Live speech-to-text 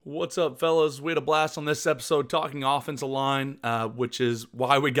What's up, fellas? We had a blast on this episode talking offensive line, which is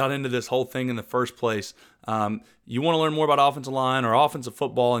why we got into this whole thing in the first place. You want to learn more about offensive line or offensive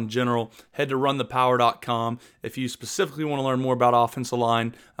football in general, head to runthepower.com. If you specifically want to learn more about offensive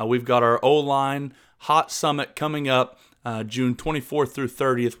line, we've got our O-line Hot Summit coming up June 24th through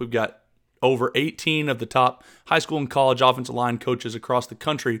 30th. We've got over 18 of the top high school and college offensive line coaches across the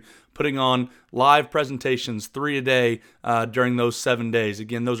country putting on live presentations 3 a day during those 7 days.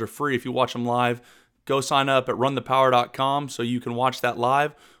 Again, those are free if you watch them live. Go sign up at runthepower.com so you can watch that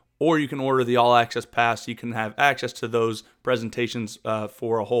live, or you can order the All Access Pass so you can have access to those presentations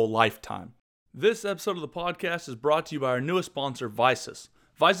for a whole lifetime. This episode of the podcast is brought to you by our newest sponsor, Visus.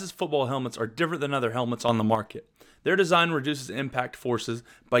 Visus football helmets are different than other helmets on the market. Their design reduces impact forces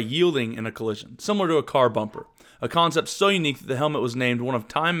by yielding in a collision, similar to a car bumper, a concept so unique that the helmet was named one of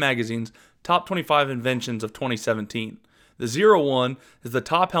Time Magazine's top 25 inventions of 2017. The 0-1 is the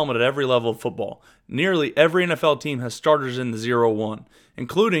top helmet at every level of football. Nearly every NFL team has starters in the 0-1,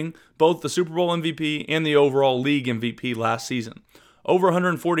 including both the Super Bowl MVP and the overall league MVP last season. Over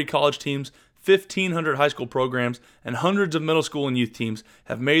 140 college teams, 1,500 high school programs, and hundreds of middle school and youth teams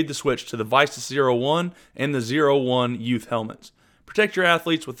have made the switch to the Visus 0-1 and the 0-1 youth helmets. Protect your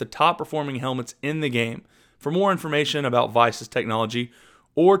athletes with the top performing helmets in the game. For more information about Visus technology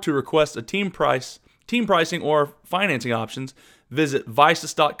or to request a team pricing or financing options, visit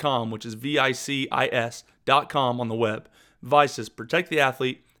Visus.com, which is VICIS.com on the web. Visus, protect the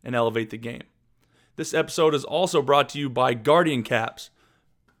athlete and elevate the game. This episode is also brought to you by Guardian Caps.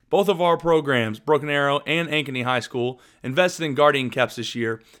 Both of our programs, Broken Arrow and Ankeny High School, invested in Guardian Caps this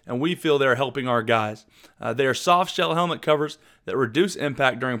year, and we feel they're helping our guys. They are soft shell helmet covers that reduce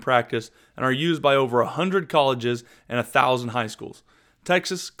impact during practice and are used by over 100 colleges and 1,000 high schools.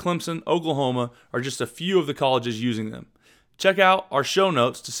 Texas, Clemson, Oklahoma are just a few of the colleges using them. Check out our show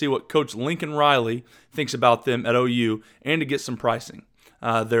notes to see what Coach Lincoln Riley thinks about them at OU and to get some pricing.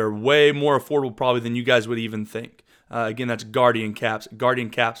 They're way more affordable probably than you guys would even think. Again, that's Guardian Caps,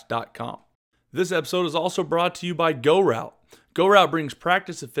 guardiancaps.com. This episode is also brought to you by GoRoute. GoRoute brings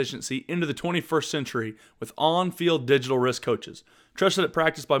practice efficiency into the 21st century with on-field digital risk coaches. Trusted at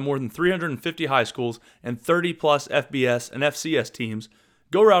practice by more than 350 high schools and 30-plus FBS and FCS teams,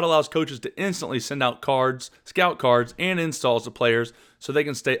 GoRoute allows coaches to instantly send out cards, scout cards, and installs to players so they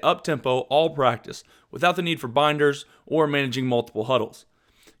can stay up-tempo all practice without the need for binders or managing multiple huddles.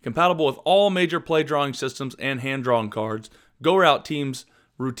 Compatible with all major play drawing systems and hand-drawn cards, GoRoute teams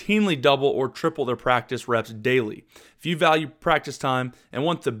routinely double or triple their practice reps daily. If you value practice time and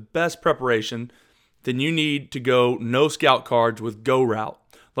want the best preparation, then you need to go no scout cards with GoRoute.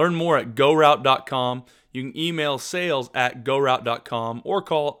 Learn more at GoRoute.com. You can email sales@GoRoute.com or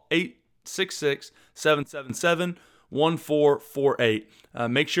call 866-777-1448.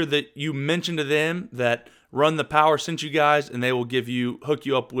 Make sure that you mention to them that Run the Power sent you guys, and they will hook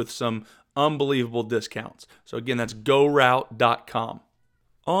you up with some unbelievable discounts. So again, that's GoRoute.com.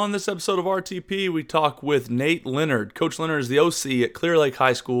 On this episode of RTP, we talk with Nate Leonard. Coach Leonard is the OC at Clear Lake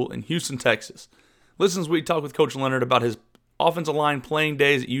High School in Houston, Texas. Listen as we talk with Coach Leonard about his offensive line playing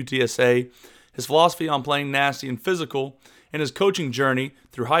days at UTSA, his philosophy on playing nasty and physical, and his coaching journey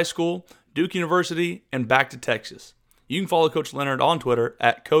through high school, Duke University, and back to Texas. You can follow Coach Leonard on Twitter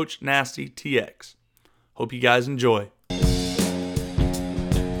at CoachNastyTX. Hope you guys enjoy.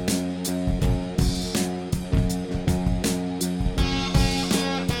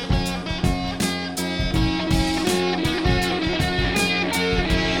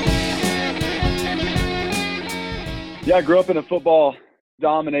 Yeah, I grew up in a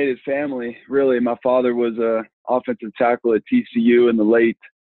football-dominated family, really. My father was an offensive tackle at TCU in the late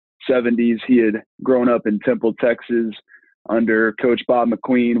 70s. He had grown up in Temple, Texas, under Coach Bob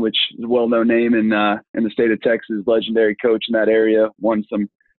McQueen, which is a well-known name in the state of Texas, legendary coach in that area, won some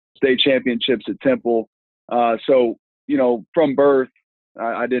state championships at Temple. So, from birth,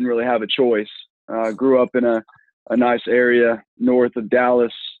 I didn't really have a choice. Grew up in a nice area north of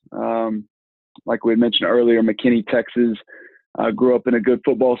Dallas, like we had mentioned earlier, McKinney, Texas. Grew up in a good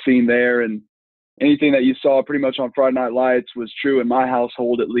football scene there, and anything that you saw pretty much on Friday Night Lights was true in my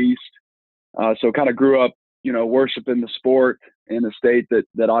household, at least. So kind of grew up, worshiping the sport in a state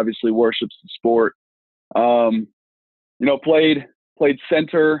that obviously worships the sport. Played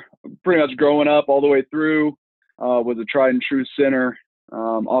center pretty much growing up all the way through. Was a tried and true center,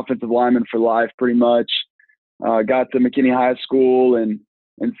 offensive lineman for life, pretty much. Got to McKinney High School and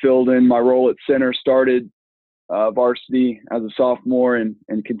filled in my role at center. Started varsity as a sophomore and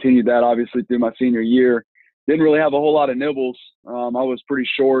continued that obviously through my senior year. Didn't really have a whole lot of nibbles. I was pretty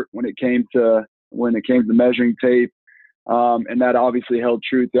short when it came to measuring tape. And that obviously held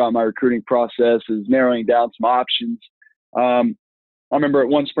true throughout my recruiting process, is narrowing down some options. I remember at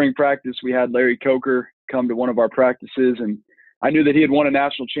one spring practice, we had Larry Coker come to one of our practices, and I knew that he had won a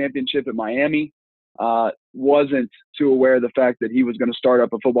national championship at Miami. Wasn't too aware of the fact that he was going to start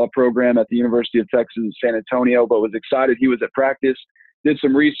up a football program at the University of Texas at San Antonio, but was excited he was at practice. Did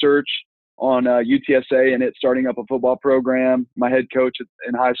some research on UTSA and it starting up a football program. My head coach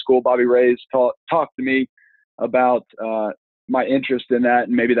in high school, Bobby Reyes, talked to me about my interest in that,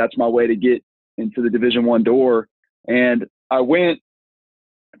 and maybe that's my way to get into the Division I door. And I went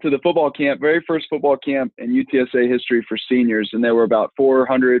to the football camp, very first football camp in UTSA history for seniors, and there were about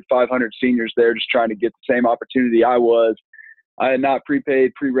 400, 500 seniors there just trying to get the same opportunity I was. I had not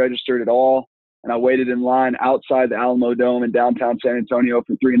prepaid, pre-registered at all, and I waited in line outside the Alamo Dome in downtown San Antonio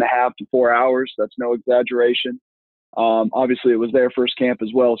for 3.5 to 4 hours. That's no exaggeration. Obviously, it was their first camp as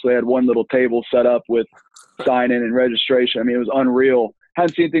well, so they had one little table set up with sign-in and registration. I mean, it was unreal.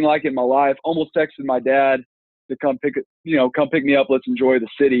 Hadn't seen anything like it in my life. Almost texted my dad to come pick me up. Let's enjoy the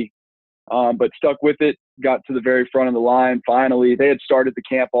city. But stuck with it, got to the very front of the line. Finally, they had started the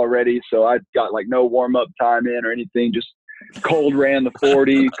camp already. So I got like no warm up time in or anything. Just cold ran the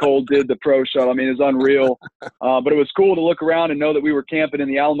 40, cold did the pro shuttle. I mean, it was unreal. But it was cool to look around and know that we were camping in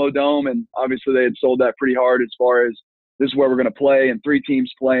the Alamo Dome. And obviously they had sold that pretty hard as far as this is where we're going to play. And 3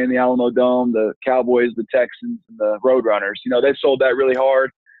 teams play in the Alamo Dome, the Cowboys, the Texans, and the Roadrunners. They sold that really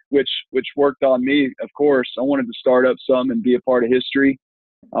hard, which worked on me, of course. I wanted to start up some and be a part of history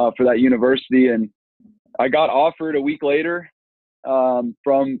for that university. And I got offered a week later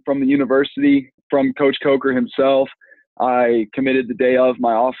from the university, from Coach Coker himself. I committed the day of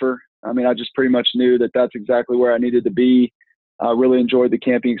my offer. I mean, I just pretty much knew that that's exactly where I needed to be. I really enjoyed the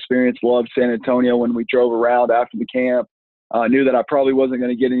camping experience, loved San Antonio when we drove around after the camp. Knew that I probably wasn't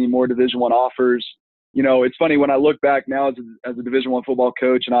going to get any more Division I offers. It's funny when I look back now as a Division I football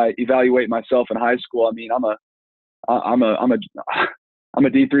coach and I evaluate myself in high school. I mean, I'm a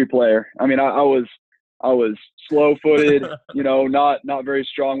D3 player. I mean, I was slow-footed, not very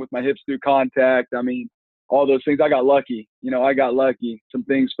strong with my hips through contact. I mean, all those things. I got lucky. Some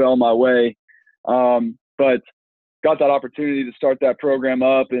things fell my way, but got that opportunity to start that program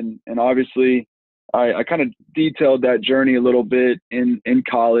up, and obviously I kind of detailed that journey a little bit in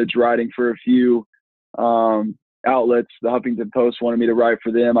college, writing for a few outlets. The Huffington Post wanted me to write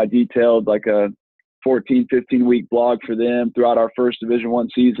for them. I detailed like a 14, 15-week blog for them throughout our first Division I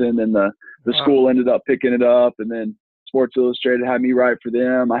season, and the school ended up picking it up, and then Sports Illustrated had me write for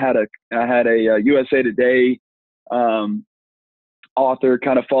them. I had a USA Today author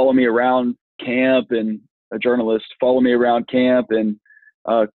kind of follow me around camp, and a journalist follow me around camp and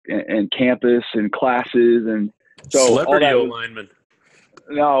campus and classes, and so celebrity lineman.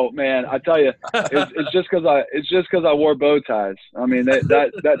 No, man, I tell you, it's just because I wore bow ties. I mean,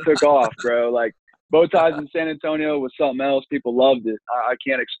 that took off, bro. Like, bow ties in San Antonio was something else. People loved it. I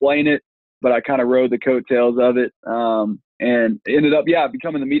can't explain it, but I kind of rode the coattails of it, and ended up,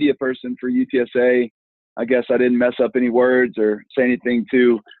 becoming the media person for UTSA. I guess I didn't mess up any words or say anything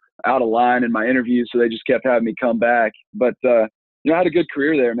too out of line in my interviews, so they just kept having me come back. But I had a good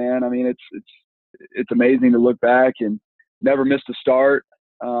career there, man. I mean, it's amazing to look back, and never missed a start.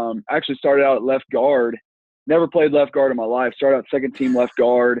 Actually started out at left guard. Never played left guard in my life. Started out second team left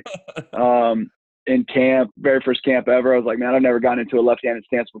guard in camp, very first camp ever. I was like, man, I've never gotten into a left-handed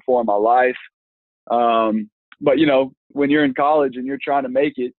stance before in my life. But, when you're in college and you're trying to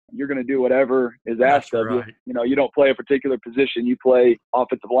make it, you're going to do whatever is asked of you. You don't play a particular position. You play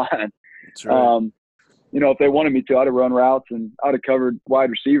offensive line. That's right. If they wanted me to, I'd have run routes and I'd have covered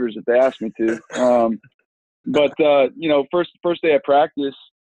wide receivers if they asked me to. But first day of practice,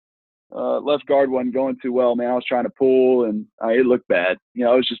 left guard wasn't going too well, man. I was trying to pull, and it looked bad. It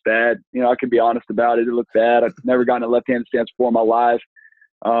was just bad. I can be honest about it. It looked bad. I've never gotten a left-handed stance before in my life.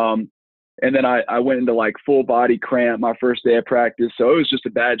 And then I went into like full body cramp my first day of practice. So it was just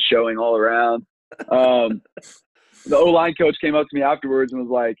a bad showing all around. The O-line coach came up to me afterwards and was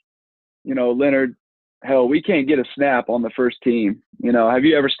like, Leonard, hell, we can't get a snap on the first team. Have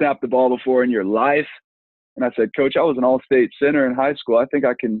you ever snapped the ball before in your life? And I said, Coach, I was an all-state center in high school. I think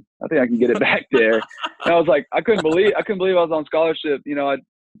I can get it back there. And I was like, I couldn't believe I was on scholarship. They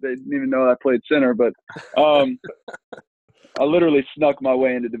didn't even know I played center, but I literally snuck my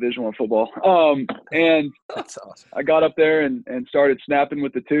way into Division I football. And That's awesome. I got up there and started snapping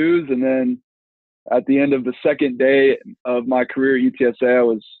with the twos. And then at the end of the second day of my career at UTSA, I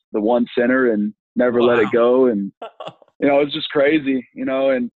was the one center and never let it go. And, it was just crazy,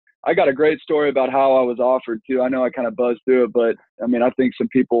 and I got a great story about how I was offered too. I know I kind of buzzed through it, but I mean, I think some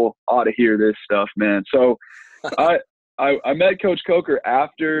people ought to hear this stuff, man. So I met Coach Coker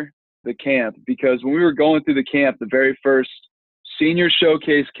after the camp, because when we were going through the camp, the very first senior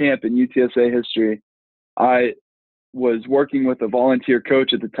showcase camp in UTSA history, I was working with a volunteer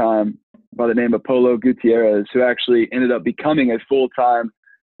coach at the time by the name of Polo Gutierrez, who actually ended up becoming a full-time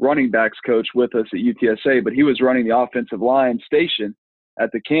running backs coach with us at UTSA, but he was running the offensive line station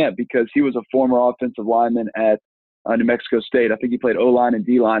at the camp because he was a former offensive lineman at New Mexico State. I think he played O-line and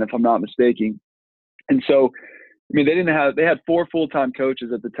D-line, if I'm not mistaken. And so, I mean, they had 4 full-time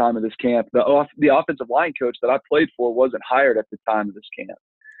coaches at the time of this camp. The offensive line coach that I played for wasn't hired at the time of this camp.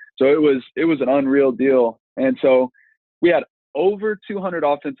 So it was an unreal deal. And so we had over 200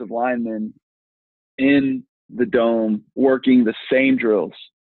 offensive linemen in the dome working the same drills.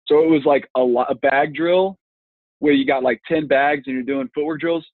 So it was like a bag drill where you got like 10 bags and you're doing footwork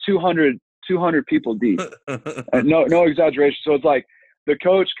drills, 200 people deep. No exaggeration. So it's like the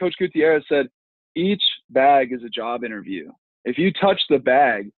Coach Gutierrez said, each bag is a job interview. If you touch the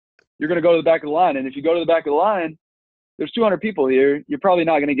bag, you're going to go to the back of the line. And if you go to the back of the line, there's 200 people here. You're probably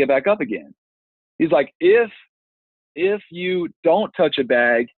not going to get back up again. He's like, if you don't touch a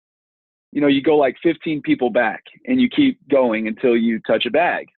bag, you go like 15 people back and you keep going until you touch a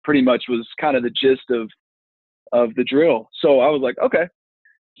bag. Pretty much was kind of the gist of the drill. So I was like, okay.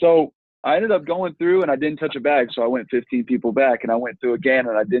 So I ended up going through and I didn't touch a bag. So I went 15 people back, and I went through again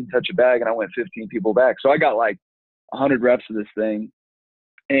and I didn't touch a bag and I went 15 people back. So I got like 100 reps of this thing.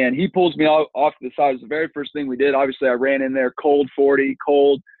 And he pulls me off to the side. It was the very first thing we did. Obviously, I ran in there cold 40,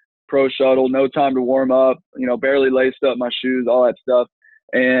 cold pro shuttle, no time to warm up, barely laced up my shoes, all that stuff.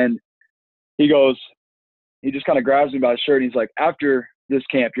 And he just kind of grabs me by the shirt. And he's like, after this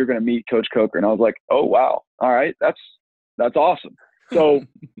camp, you're going to meet Coach Coker. And I was like, oh, wow. All right. That's awesome. So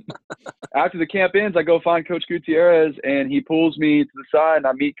after the camp ends, I go find Coach Gutierrez, and he pulls me to the side, and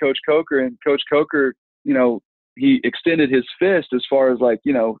I meet Coach Coker. And Coach Coker, he extended his fist as far as like,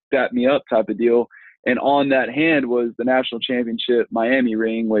 dap me up type of deal. And on that hand was the national championship Miami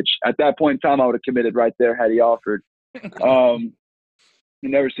ring, which at that point in time I would have committed right there had he offered.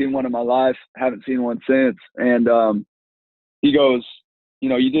 Never seen one in my life, haven't seen one since. And he goes,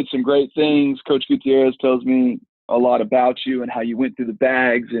 you did some great things. Coach Gutierrez tells me a lot about you and how you went through the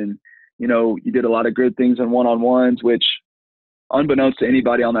bags, and, you did a lot of good things in one-on-ones, which unbeknownst to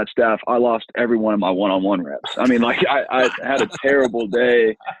anybody on that staff, I lost every one of my one-on-one reps. I mean, like I had a terrible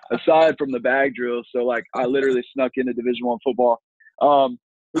day aside from the bag drills. So like I literally snuck into Division I football.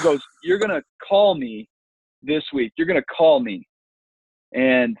 He goes, you're going to call me this week. You're going to call me.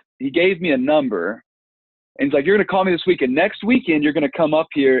 And he gave me a number, and he's like, you're going to call me this week, and next weekend you're going to come up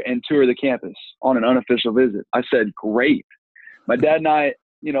here and tour the campus on an unofficial visit. I said, great. My dad and I,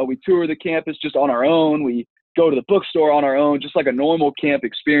 we tour the campus just on our own. We go to the bookstore on our own, just like a normal camp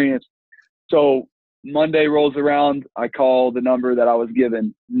experience. So Monday rolls around, I call the number that I was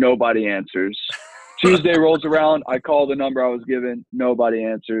given, nobody answers. Tuesday rolls around, I call the number I was given, nobody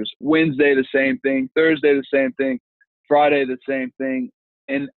answers. Wednesday, the same thing. Thursday, the same thing. Friday, the same thing.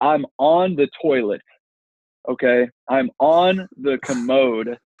 And I'm on the toilet, okay? I'm on the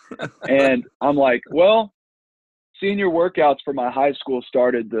commode, and I'm like, well, senior workouts for my high school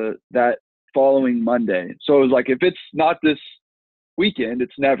started that following Monday. So it was like, if it's not this weekend,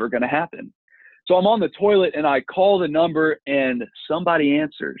 it's never going to happen. So I'm on the toilet, and I call the number, and somebody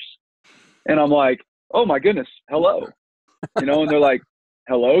answers. And I'm like, oh, my goodness, hello. And they're like,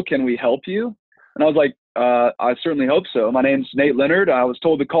 hello, can we help you? And I was like, I certainly hope so. My name's Nate Leonard. I was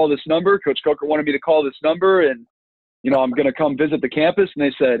told to call this number. Coach Coker wanted me to call this number, and, I'm going to come visit the campus. And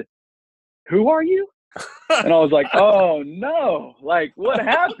they said, who are you? And I was like, oh, no. Like, what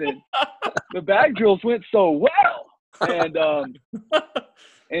happened? The bag drills went so well. And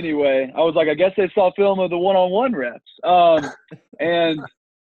anyway, I was like, I guess they saw film of the one-on-one reps. And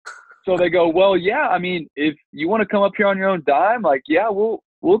so they go, well, yeah, I mean, if you want to come up here on your own dime, like, yeah,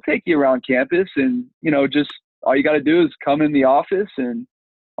 we'll take you around campus, and, just all you got to do is come in the office. And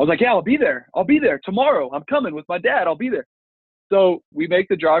I was like, yeah, I'll be there tomorrow. I'm coming with my dad. I'll be there. So we make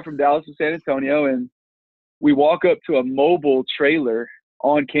the drive from Dallas to San Antonio, and we walk up to a mobile trailer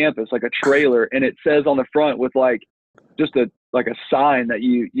on campus, like a trailer. And it says on the front with like just a sign that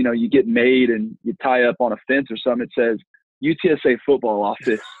you get made and you tie up on a fence or something. It says UTSA football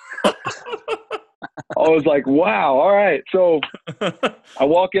office. I was like, wow. All right. So I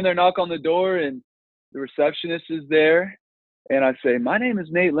walk in there, knock on the door, and the receptionist is there. And I say, my name is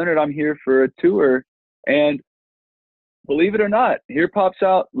Nate Leonard. I'm here for a tour. And believe it or not, here pops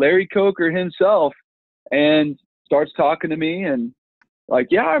out Larry Coker himself and starts talking to me, and like,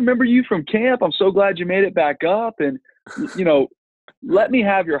 yeah, I remember you from camp. I'm so glad you made it back up. And, let me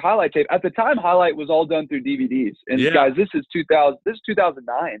have your highlight tape. At the time, highlight was all done through DVDs. And guys, this is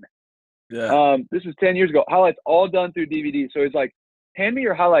 2009. Yeah. This is 10 years ago. Highlights all done through DVD. So he's like, hand me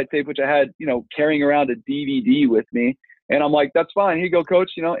your highlight tape, which I had, carrying around a DVD with me. And I'm like, that's fine. Here you go,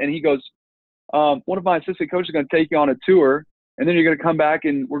 coach. And he goes, one of my assistant coaches is going to take you on a tour, and then you're going to come back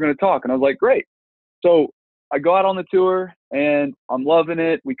and we're going to talk. And I was like, great. So I go out on the tour and I'm loving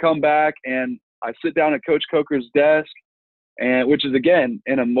it. We come back and I sit down at Coach Coker's desk, and which is, again,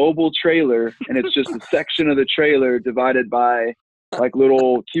 in a mobile trailer. And it's just a section of the trailer divided by like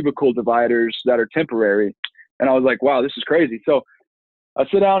little cubicle dividers that are temporary. And I was like, wow, this is crazy. So I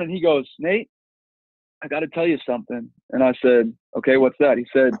sit down and he goes, Nate, I got to tell you something. And I said, okay, what's that? He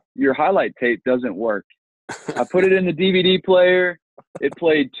said, your highlight tape doesn't work. I put it in the DVD player. It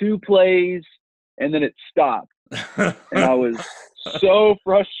played 2 plays and then it stopped. And I was so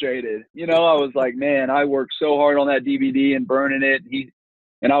frustrated. I was like, man, I worked so hard on that DVD and burning it.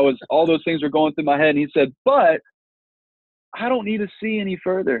 All those things were going through my head. And he said, but I don't need to see any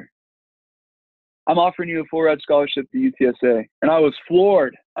further. I'm offering you a full-ride scholarship to UTSA. And I was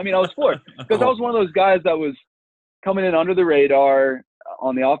floored. I was floored because I was one of those guys that was coming in under the radar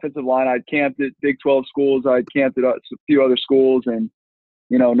on the offensive line. I'd camped at Big 12 schools. I'd camped at a few other schools, and,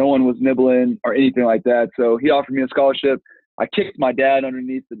 no one was nibbling or anything like that. So he offered me a scholarship. I kicked my dad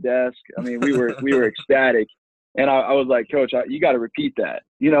underneath the desk. We were ecstatic. And I was like, Coach, you got to repeat that.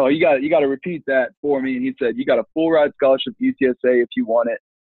 You got to repeat that for me. And he said, you got a full-ride scholarship to UTSA if you want it.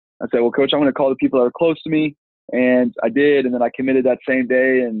 I said, well, Coach, I'm going to call the people that are close to me. And I did. And then I committed that same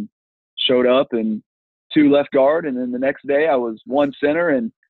day and showed up, and 2 left guard. And then the next day I was 1 center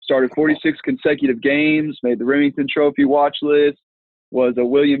and started 46 consecutive games, made the Remington Trophy watch list, was a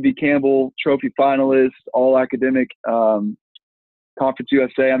William V. Campbell Trophy finalist, all academic Conference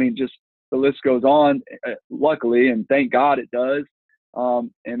USA. Just the list goes on, luckily, and thank God it does.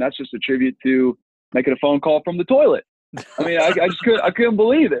 And that's just a tribute to making a phone call from the toilet. I couldn't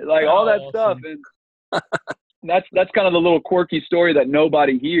believe it. Like all that stuff. And that's kind of the little quirky story that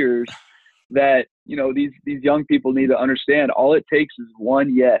nobody hears, that, these young people need to understand. All it takes is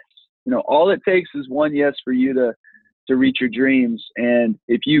one yes. All it takes is one yes for you to reach your dreams. And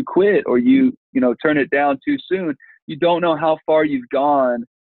if you quit or you turn it down too soon, you don't know how far you've gone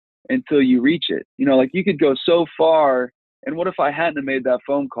until you reach it. You could go so far. And what if I hadn't have made that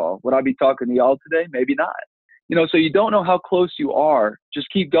phone call? Would I be talking to y'all today? Maybe not. So you don't know how close you are. Just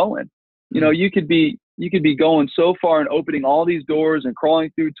keep going. You could be going so far and opening all these doors and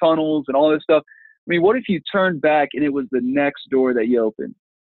crawling through tunnels and all this stuff. What if you turned back and it was the next door that you opened?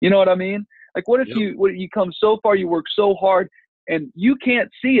 You know what I mean? Like, what if you come so far, you work so hard, and you can't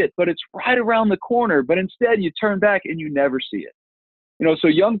see it, but it's right around the corner, but instead you turn back and you never see it. So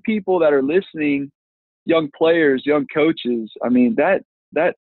young people that are listening, young players, young coaches,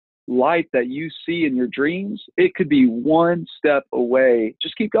 that light that you see in your dreams, it could be one step away.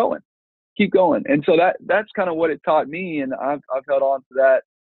 Just keep going. And so that's kind of what it taught me. And I've held on to that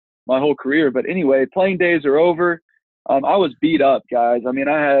my whole career. But anyway, playing days are over. I was beat up, guys. I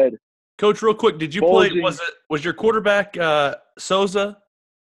had Coach, real quick, did you play? Was your quarterback Souza?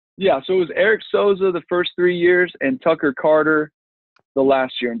 Yeah, so it was Eric Souza the first 3 years and Tucker Carter the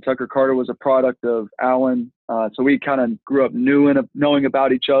last year. And Tucker Carter was a product of Allen. So we kind of grew up knowing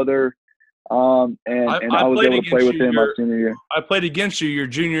about each other. And I was able to play with him my senior year. I played against you your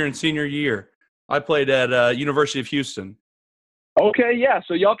junior and senior year. I played at University of Houston. Okay, yeah.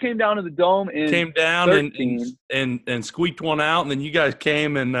 So y'all came down to the Dome in 13. and squeaked one out, and then you guys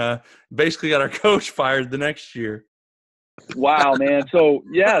came and basically got our coach fired the next year. Wow, man. So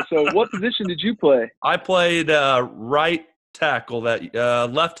what position did you play? I played right tackle,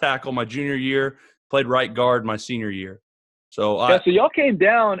 left tackle my junior year, played right guard my senior year. So y'all came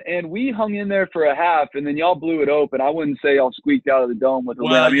down and we hung in there for a half, and then y'all blew it open. I wouldn't say y'all squeaked out of the Dome with a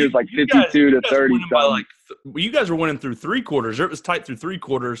win. It was like 52 to 30. You guys were winning through 3 quarters. It was tight through 3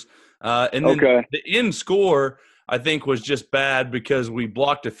 quarters. And then the end score, I think, was just bad because we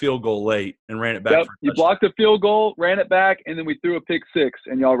blocked a field goal late and ran it back. Yep. You blocked a field goal, ran it back, and then we threw a pick 6,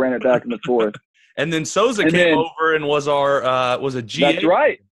 and y'all ran it back in the 4th. And then Souza came over and was a GA. That's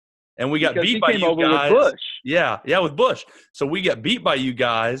right. And we got beat by you guys. With Bush. Yeah, with Bush. So we got beat by you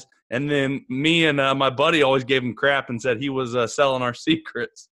guys, and then me and my buddy always gave him crap and said he was selling our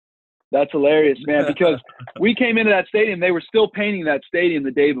secrets. That's hilarious, man, because we came into that stadium. They were still painting that stadium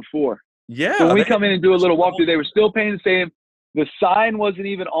the day before. Yeah. So when we come in and do a little walkthrough, they were still painting the stadium. The sign wasn't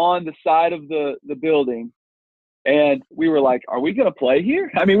even on the side of the building. And we were like, are we going to play here?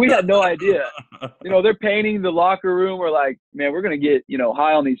 We had no idea. They're painting the locker room. We're like, man, we're going to get,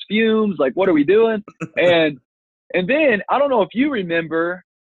 high on these fumes. Like, what are we doing? And And then, I don't know if you remember,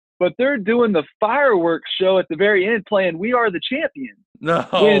 but they're doing the fireworks show at the very end playing We Are the Champions. No,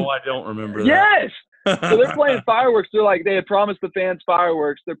 I don't remember that. Yes. So they're playing fireworks. They're like, they had promised the fans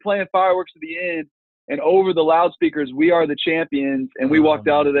fireworks. They're playing fireworks at the end. And over the loudspeakers, We Are the Champions. And we walked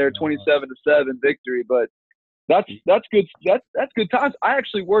out of there 27-7 victory. But that's good. That's good times. I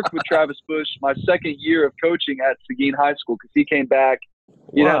actually worked with Travis Bush my second year of coaching at Seguin High School because he came back.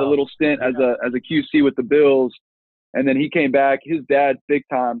 He had a little stint as a QC with the Bills. And then he came back. His dad's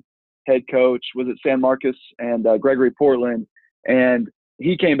big-time head coach was at San Marcos and Gregory Portland. And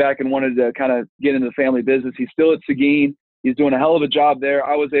he came back and wanted to kind of get into the family business. He's still at Seguin. He's doing a hell of a job there.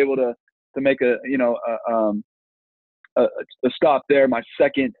 I was able to make a stop there my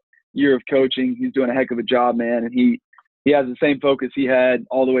second year of coaching. He's doing a heck of a job, man. And he has the same focus he had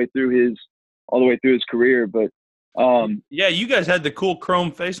all the way through his career. But yeah, you guys had the cool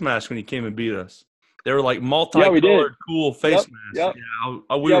chrome face mask when you came and beat us. They were like multicolored, cool face masks. Yep.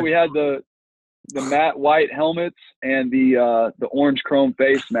 Yeah, we had the matte white helmets and the orange chrome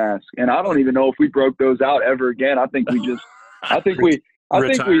face mask. And I don't even know if we broke those out ever again. I think we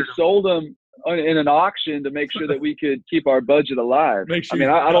sold them in an auction to make sure that we could keep our budget alive. I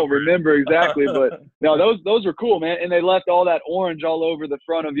don't remember exactly, but no, those were cool, man. And they left all that orange all over the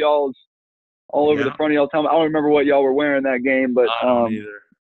front of y'all's helmet. I don't remember what y'all were wearing that game, but I don't either.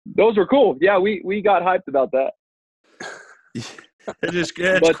 Those were cool. Yeah, we got hyped about that. It's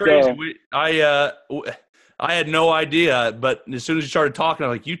crazy. I had no idea, but as soon as you started talking,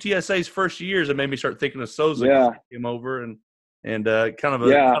 I'm like, UTSA's first years, it made me start thinking of Souza. Yeah. Came over and kind of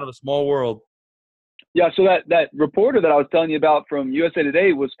a small world. Yeah, so that reporter that I was telling you about from USA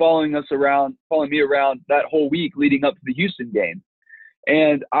Today was following me around that whole week leading up to the Houston game.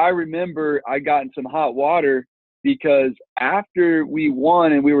 And I remember I got in some hot water because after we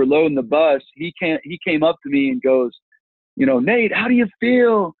won and we were loading the bus, he came up to me and goes, Nate, how do you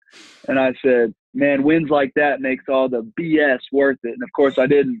feel? And I said, man, wins like that makes all the BS worth it. And of course I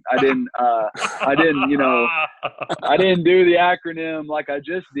didn't do the acronym like I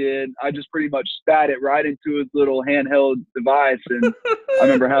just did. I just pretty much spat it right into his little handheld device. And I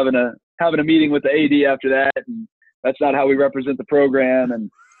remember having a meeting with the AD after that. And that's not how we represent the program.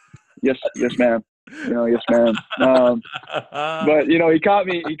 And yes, ma'am. Yes, ma'am. But he caught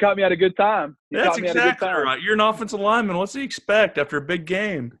me at a good time. That's exactly right. You're an offensive lineman. What's he expect after a big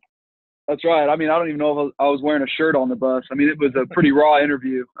game? That's right. I don't even know if I was wearing a shirt on the bus. It was a pretty raw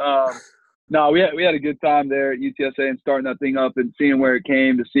interview. No, we had a good time there at UTSA and starting that thing up and seeing where it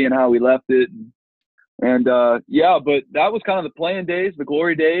came to seeing how we left it. And but that was kind of the playing days, the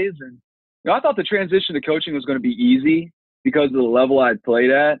glory days. And I thought the transition to coaching was going to be easy because of the level I'd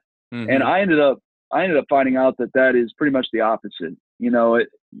played at. Mm-hmm. And I ended up finding out that is pretty much the opposite.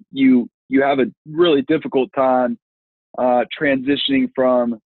 You have a really difficult time transitioning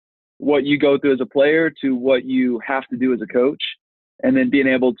from what you go through as a player to what you have to do as a coach, and then being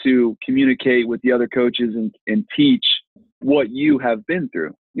able to communicate with the other coaches and teach what you have been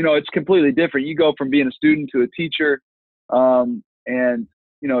through. It's completely different. You go from being a student to a teacher, and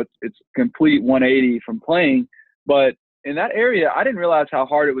it's complete 180 from playing. But in that area, I didn't realize how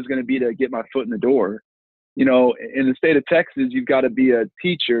hard it was going to be to get my foot in the door. In the state of Texas, you've got to be a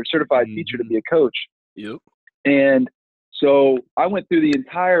teacher, certified teacher to be a coach. Yep. And so I went through the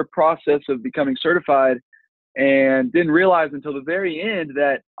entire process of becoming certified and didn't realize until the very end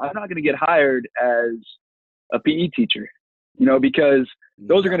that I'm not going to get hired as a PE teacher, because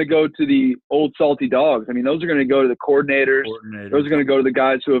those are going to go to the old salty dogs. Those are going to go to the coordinators. Those are going to go to the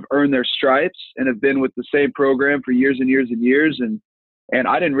guys who have earned their stripes and have been with the same program for years and years and years. And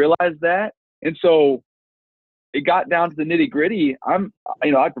I didn't realize that. And so it got down to the nitty gritty.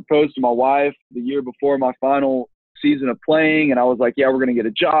 I proposed to my wife the year before my final season of playing, and I was like, yeah, we're going to get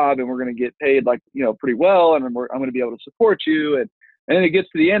a job and we're going to get paid pretty well, and I'm going to be able to support you. And then it gets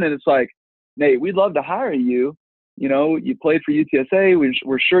to the end and it's like, Nate, we'd love to hire you. You played for UTSA.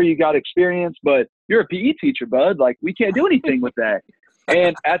 We're sure you got experience, but you're a PE teacher, bud. We can't do anything with that.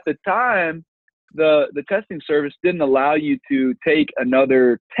 And at the time, the testing service didn't allow you to take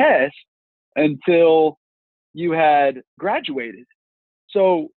another test until you had graduated.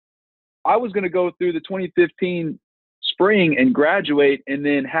 So I was going to go through the 2015 spring and graduate and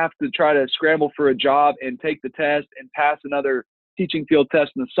then have to try to scramble for a job and take the test and pass another teaching field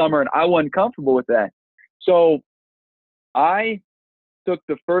test in the summer. And I wasn't comfortable with that. So I took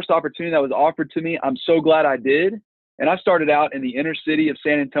the first opportunity that was offered to me. I'm so glad I did. And I started out in the inner city of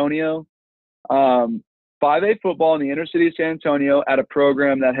San Antonio, 5A football in the inner city of San Antonio at a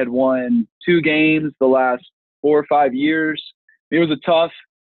program that had won 2 games the last 4 or 5 years. It was a tough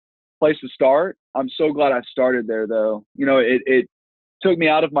place to start. I'm so glad I started there, though. You know, it took me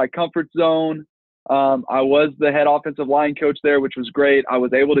out of my comfort zone. I was the head offensive line coach there, which was great. I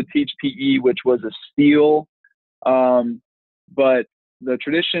was able to teach PE, which was a steal. But the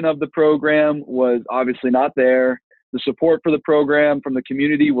tradition of the program was obviously not there. The support for the program from the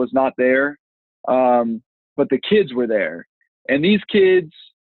community was not there. But the kids were there. And these kids,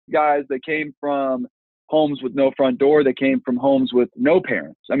 guys, that came from homes with no front door, that came from homes with no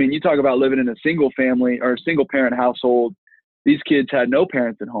parents. I mean, you talk about living in a single family or a single parent household. These kids had no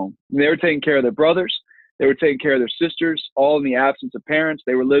parents at home. They were taking care of their brothers. They were taking care of their sisters, all in the absence of parents.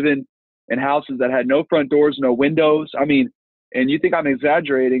 They were living in houses that had no front doors, no windows. I mean, and you think I'm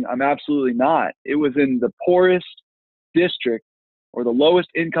exaggerating. I'm absolutely not. It was in the poorest district or the lowest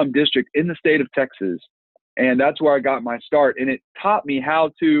income district in the state of Texas. And that's where I got my start. And it taught me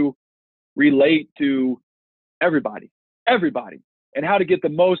how to relate to everybody, and how to get the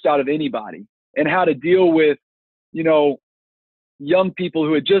most out of anybody, and how to deal with, you know, young people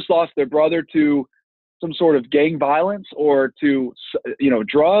who had just lost their brother to some sort of gang violence or to, you know,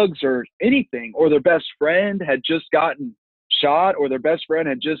 drugs or anything, or their best friend had just gotten shot or their best friend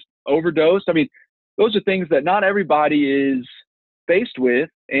had just overdosed. I mean, those are things that not everybody is faced with.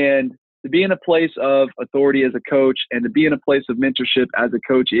 And to be in a place of authority as a coach and to be in a place of mentorship as a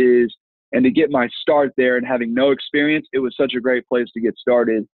coach and to get my start there and having no experience, it was such a great place to get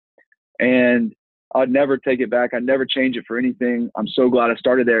started. And I'd never take it back. I'd never change it for anything. I'm so glad I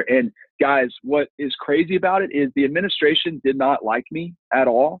started there. And guys, what is crazy about it is the administration did not like me at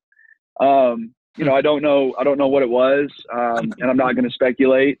all. You know, I don't know what it was, and I'm not going to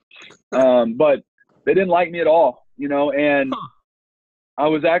speculate, but they didn't like me at all, you know, and I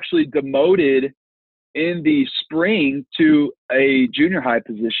was actually demoted in the spring to a junior high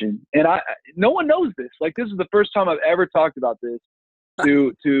position. And no one knows this. Like, this is the first time I've ever talked about this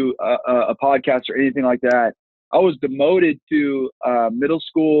to a podcast or anything like that. I was demoted to middle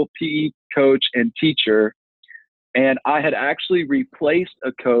school PE coach and teacher. And I had actually replaced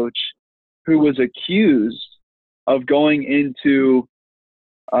a coach who was accused of going into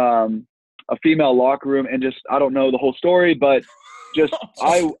a female locker room and just, I don't know the whole story, but just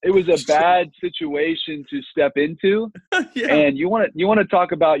it was a bad situation to step into. Yeah. And you want to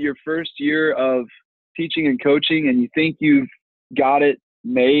talk about your first year of teaching and coaching, and you think you've got it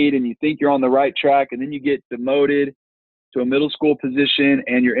made and you think you're on the right track, and then you get demoted to a middle school position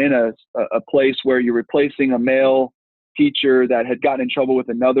and you're in a place where you're replacing a male teacher that had gotten in trouble with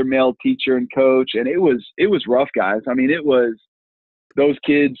another male teacher and coach. And it was rough, guys. I mean, those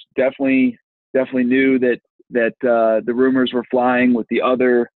kids definitely knew that the rumors were flying with the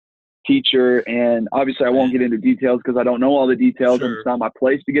other teacher. And obviously I won't get into details because I don't know all the details. Sure. And it's not my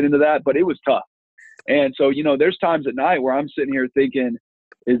place to get into that, but it was tough. And so, you know, there's times at night where I'm sitting here thinking,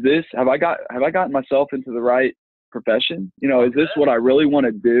 have I gotten myself into the right profession? You know, is this what I really want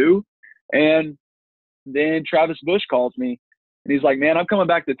to do? And then Travis Bush calls me and he's like, man, I'm coming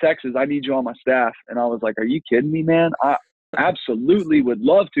back to Texas. I need you on my staff. And I was like, are you kidding me, man? I absolutely would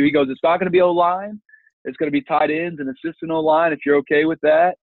love to. He goes, it's not going to be O-line. It's going to be tight ends and assistant O-line if you're okay with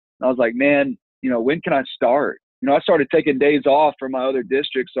that. And I was like, man, you know, when can I start? You know, I started taking days off from my other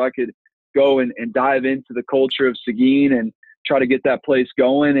districts so I could go and dive into the culture of Seguin and try to get that place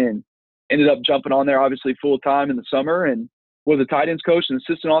going, and ended up jumping on there obviously full time in the summer and was a tight ends coach and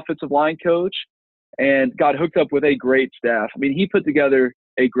assistant offensive line coach and got hooked up with a great staff. I mean, he put together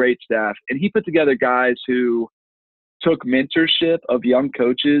a great staff, and he put together guys who took mentorship of young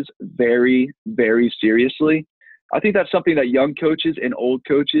coaches very, very seriously. I think that's something that young coaches and old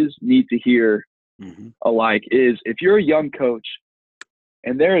coaches need to hear alike is if you're a young coach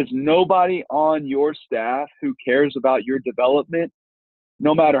and there is nobody on your staff who cares about your development,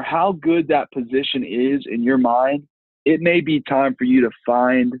 no matter how good that position is in your mind, it may be time for you to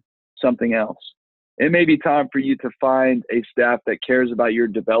find something else. It may be time for you to find a staff that cares about your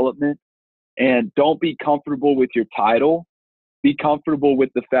development. And don't be comfortable with your title. Be comfortable with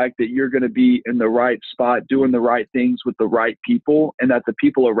the fact that you're going to be in the right spot, doing the right things with the right people, and that the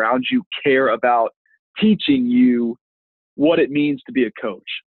people around you care about teaching you what it means to be a coach.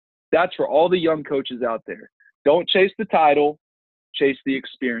 That's for all the young coaches out there. Don't chase the title, chase the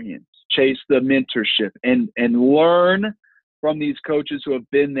experience, chase the mentorship, and learn from these coaches who have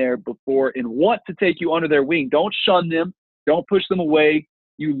been there before and want to take you under their wing. Don't shun them. Don't push them away.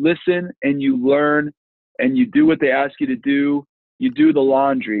 You listen and you learn and you do what they ask you to do. You do the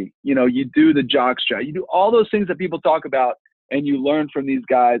laundry, you know, you do the jockstrap, you do all those things that people talk about, and you learn from these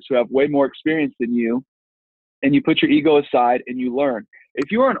guys who have way more experience than you, and you put your ego aside and you learn.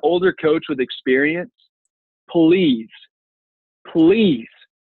 If you are an older coach with experience, please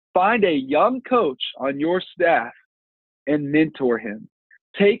Find a young coach on your staff and mentor him.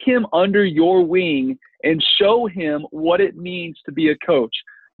 Take him under your wing and show him what it means to be a coach.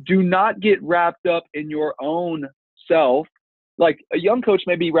 Do not get wrapped up in your own self. Like, a young coach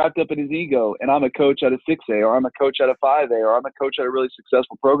may be wrapped up in his ego, and I'm a coach at a 6A, or I'm a coach at a 5A, or I'm a coach at a really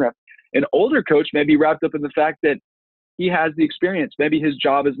successful program. An older coach may be wrapped up in the fact that he has the experience. Maybe his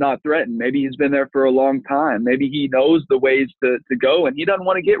job is not threatened. Maybe he's been there for a long time. Maybe he knows the ways to go, and he doesn't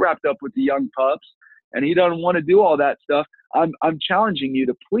want to get wrapped up with the young pups, and he doesn't want to do all that stuff. I'm challenging you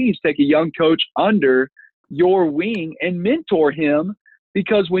to please take a young coach under your wing and mentor him,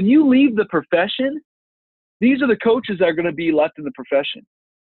 because when you leave the profession, these are the coaches that are going to be left in the profession.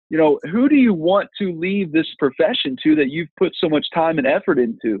 You know, who do you want to leave this profession to that you've put so much time and effort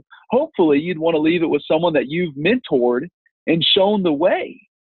into? Hopefully you'd want to leave it with someone that you've mentored and shown the way,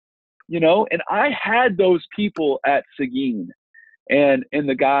 you know? And I had those people at Seguin, and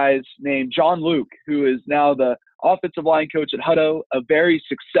the guy's named John Luke, who is now the offensive line coach at Hutto, a very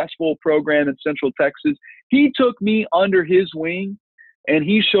successful program in Central Texas. He took me under his wing, and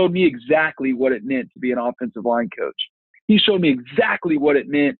he showed me exactly what it meant to be an offensive line coach. He showed me exactly what it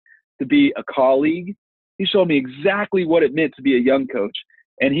meant to be a colleague. He showed me exactly what it meant to be a young coach.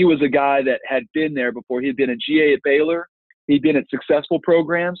 And he was a guy that had been there before. He had been a GA at Baylor. He'd been at successful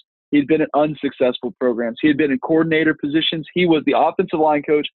programs. He'd been at unsuccessful programs. He had been in coordinator positions. He was the offensive line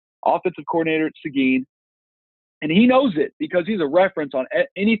coach, offensive coordinator at Seguin. And he knows it because he's a reference on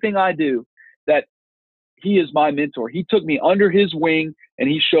anything I do, that he is my mentor. He took me under his wing and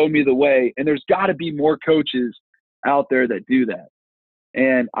he showed me the way. And there's got to be more coaches out there that do that.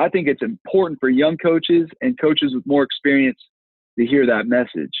 And I think it's important for young coaches and coaches with more experience to hear that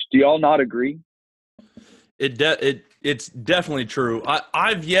message. Do y'all not agree? It's definitely true.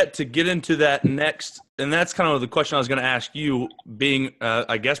 I've yet to get into that next, and that's kind of the question I was going to ask you, being,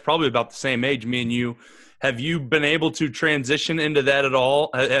 I guess, probably about the same age, me and you. Have you been able to transition into that at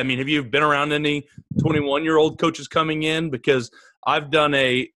all? I mean, have you been around any 21-year-old coaches coming in? Because I've done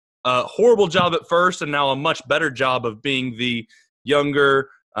a horrible job at first and now a much better job of being the younger,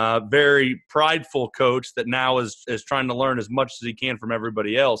 very prideful coach that now is trying to learn as much as he can from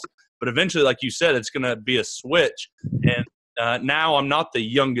everybody else. But eventually, like you said, it's going to be a switch. And now I'm not the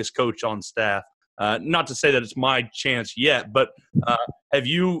youngest coach on staff. Not to say that it's my chance yet, but have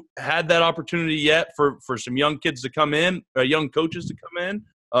you had that opportunity yet for some young kids to come in, young coaches to come in,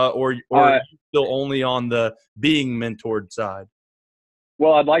 or are you still only on the being mentored side?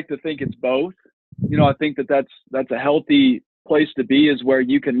 Well, I'd like to think it's both. You know, I think that's a healthy place to be, is where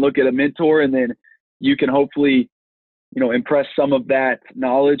you can look at a mentor and then you can hopefully, you know, impress some of that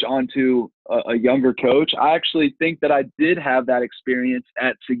knowledge onto a younger coach. I actually think that I did have that experience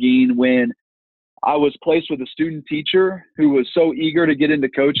at Seguin when I was placed with a student teacher who was so eager to get into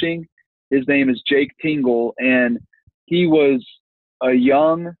coaching. His name is Jake Tingle, and he was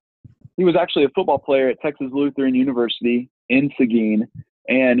actually a football player at Texas Lutheran University in Seguin,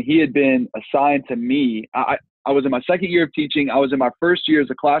 and he had been assigned to me. I was in my second year of teaching. I was in my first year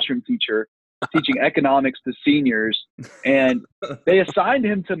as a classroom teacher, teaching economics to seniors, and they assigned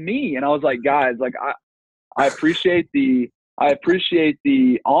him to me. And I was like, guys, like I appreciate the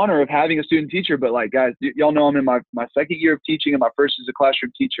honor of having a student teacher, but like, guys, y'all know I'm in my second year of teaching and my first as a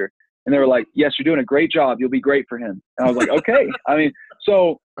classroom teacher. And they were like, yes, you're doing a great job. You'll be great for him. And I was like, okay. I mean,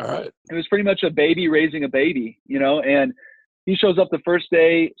 so all right. It was pretty much a baby raising a baby, you know, and he shows up the first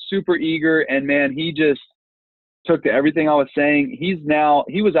day, super eager. And man, he just took to everything I was saying. He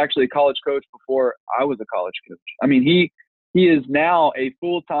was actually a college coach before I was a college coach. I mean, he is now a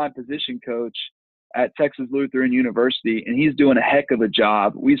full-time position coach at Texas Lutheran University, and he's doing a heck of a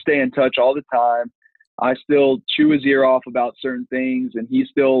job. We stay in touch all the time. I still chew his ear off about certain things, and he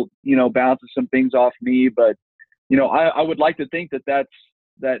still, you know, bounces some things off me. But, you know, I would like to think that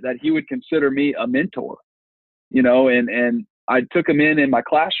he would consider me a mentor, you know, and I took him in my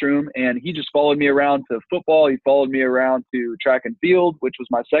classroom, and he just followed me around to football. He followed me around to track and field, which was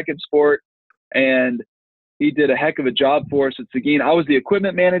my second sport. And he did a heck of a job for us at Seguin. I was the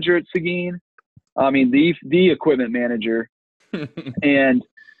equipment manager at Seguin. I mean, the equipment manager, and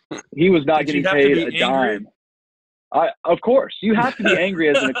he was not getting paid a dime. Of course, you have to be angry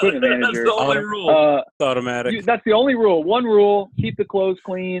as an equipment manager. That's the only rule. It's automatic. That's the only rule. One rule: keep the clothes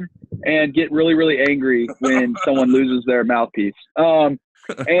clean and get really, really angry when someone loses their mouthpiece.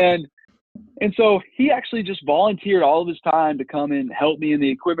 And so he actually just volunteered all of his time to come and help me in the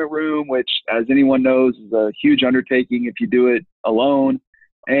equipment room, which, as anyone knows, is a huge undertaking if you do it alone.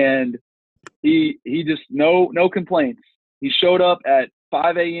 And he just no complaints. He showed up at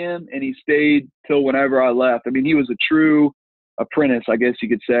 5 a.m. and he stayed till whenever I left. I mean, he was a true apprentice, I guess you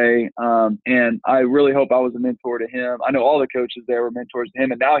could say. And I really hope I was a mentor to him. I know all the coaches there were mentors to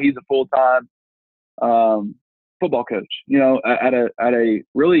him, and now he's a full-time football coach, at a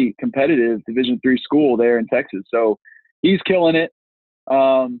really competitive Division III school there in Texas. So he's killing it.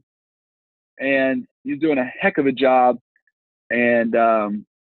 And he's doing a heck of a job. And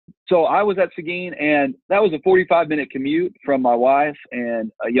so I was at Seguin, and that was a 45-minute commute from my wife,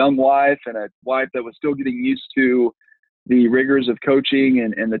 and a young wife, and a wife that was still getting used to the rigors of coaching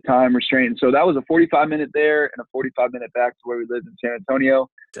and the time restraint. So that was a 45-minute there and a 45-minute back to where we lived in San Antonio.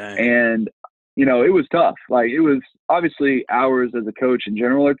 Dang. And, it was tough. Like, it was obviously hours as a coach in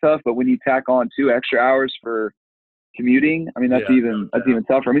general are tough, but when you tack on 2 extra hours for commuting, I mean, that's even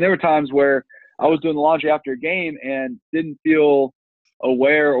tougher. I mean, there were times where I was doing the laundry after a game and didn't feel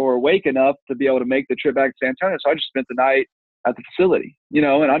aware or awake enough to be able to make the trip back to San Antonio. So I just spent the night at the facility,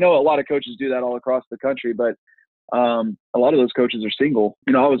 and I know a lot of coaches do that all across the country, but a lot of those coaches are single.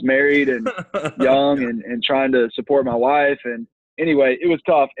 I was married and young and trying to support my wife. And anyway, it was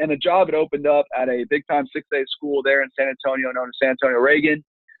tough. And a job had opened up at a big time 6A school there in San Antonio known as San Antonio Reagan.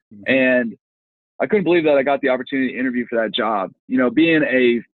 And I couldn't believe that I got the opportunity to interview for that job. Being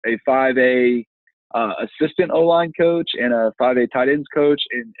a 5A assistant O-line coach and a 5A tight ends coach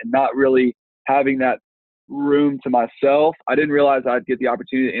and not really having that room to myself, I didn't realize I'd get the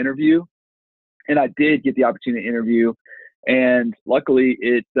opportunity to interview. And I did get the opportunity to interview. And luckily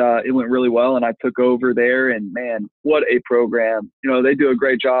it went really well, and I took over there, and man, what a program. They do a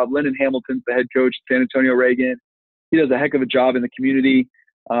great job. Lyndon Hamilton's the head coach at San Antonio Reagan. He does a heck of a job in the community.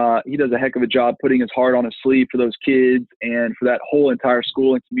 He does a heck of a job putting his heart on his sleeve for those kids and for that whole entire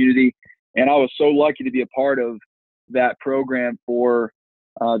school and community. And I was so lucky to be a part of that program for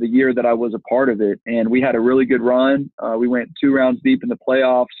the year that I was a part of it. And we had a really good run. We went 2 rounds deep in the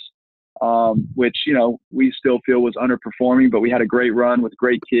playoffs, which, we still feel was underperforming, but we had a great run with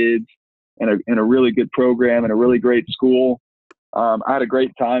great kids and a really good program and a really great school. I had a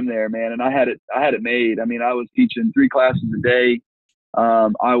great time there, man. And I had it made. I mean, I was teaching 3 classes a day.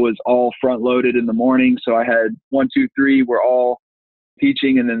 I was all front loaded in the morning. So I had 1, 2, 3 were all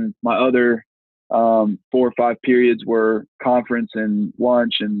teaching. And then my other 4 or 5 periods were conference and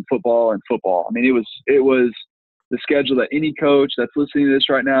lunch and football. I mean, it was the schedule that any coach that's listening to this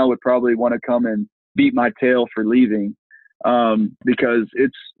right now would probably want to come and beat my tail for leaving. Because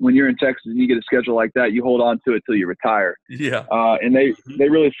it's when you're in Texas and you get a schedule like that, you hold on to it till you retire. Yeah. And they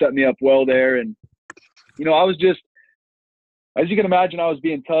really set me up well there. And, I was just, as you can imagine, I was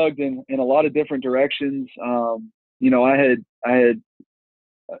being tugged in a lot of different directions. I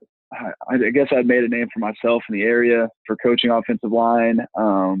guess I'd made a name for myself in the area for coaching offensive line.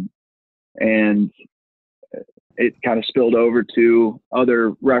 And it kind of spilled over to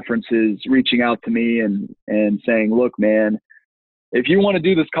other references reaching out to me and saying, look, man, if you want to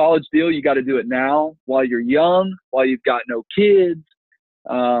do this college deal, you got to do it now while you're young, while you've got no kids,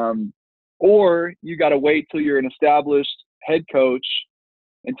 or you got to wait till you're an established head coach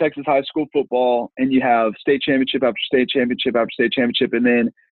in Texas high school football and you have state championship after state championship after state championship, and then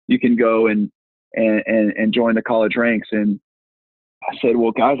you can go and join the college ranks. And I said, well,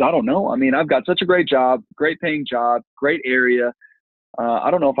 guys, I don't know. I mean, I've got such a great job, great paying job, great area.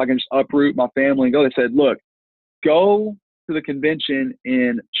 I don't know if I can just uproot my family and go. They said, look, go to the convention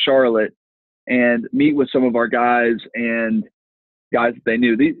in Charlotte and meet with some of our guys and guys that they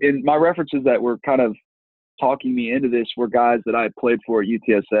knew. And my references that were kind of talking me into this were guys that I had played for at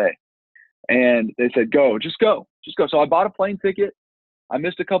UTSA. And they said, just go. So I bought a plane ticket. I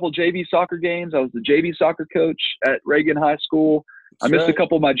missed a couple JV soccer games. I was the JV soccer coach at Reagan High School. I missed a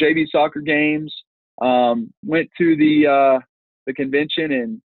couple of my JV soccer games. Went to the convention,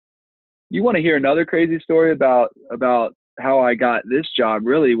 and you want to hear another crazy story about how I got this job.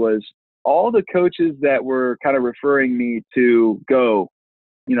 Really was all the coaches that were kind of referring me to go,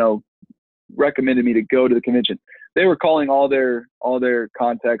 recommended me to go to the convention. They were calling all their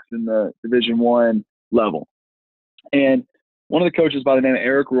contacts in the Division I level, and one of the coaches by the name of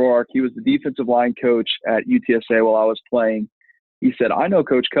Eric Roark, he was the defensive line coach at UTSA while I was playing. He said, I know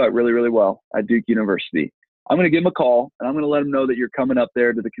Coach Cutt really, really well at Duke University. I'm going to give him a call, and I'm going to let him know that you're coming up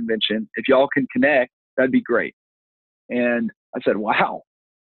there to the convention. If y'all can connect, that'd be great. And I said, wow,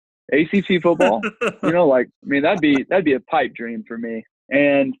 ACC football? That'd be a pipe dream for me.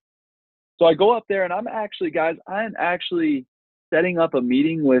 And so I go up there, and I'm actually setting up a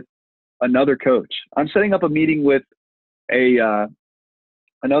meeting with another coach. I'm setting up a meeting with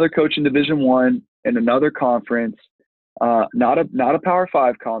another coach in Division I in another conference, not a Power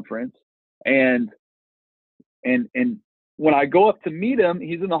 5 conference. And when I go up to meet him,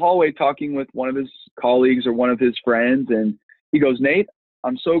 he's in the hallway talking with one of his colleagues or one of his friends, and He goes, Nate,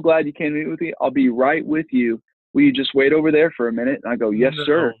 I'm so glad you came to meet with me. I'll be right with you. Will you just wait over there for a minute? And I go, yes,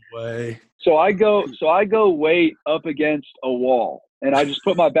 sir. No way. So I go wait up against a wall, and I just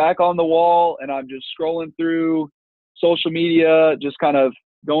put my back on the wall, and I'm just scrolling through social media, just kind of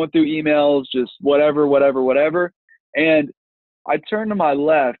going through emails, just whatever. And I turn to my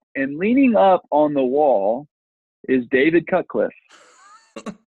left, and leaning up on the wall is David Cutcliffe.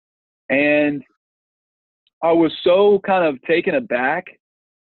 And I was so kind of taken aback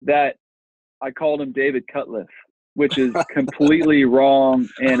that I called him David Cutcliffe, which is completely wrong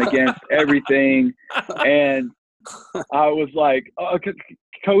and against everything. And I was like, oh,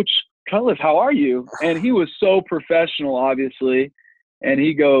 Coach Cutcliffe, how are you? And he was so professional, obviously. And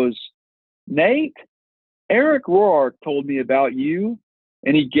he goes, Nate, Eric Roark told me about you.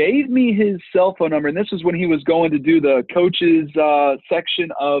 And he gave me his cell phone number. And this was when he was going to do the coaches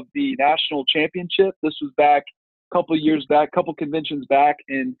section of the national championship. This was back a couple of years back, couple conventions back.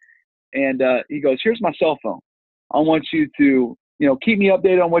 And he goes, here's my cell phone. I want you to, keep me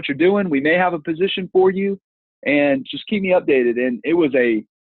updated on what you're doing. We may have a position for you, and just keep me updated. And it was a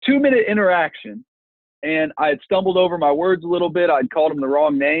 2-minute interaction, and I had stumbled over my words a little bit. I'd called him the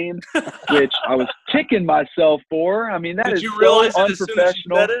wrong name, which I was kicking myself for. I mean, that is so unprofessional. Did you realize it as soon as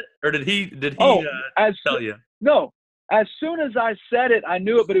you said it, or did he tell you? No. As soon as I said it, I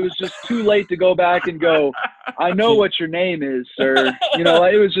knew it, but it was just too late to go back and go, I know what your name is, sir.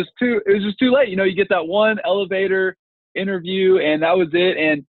 It was just too late. You get that one elevator interview, and that was it.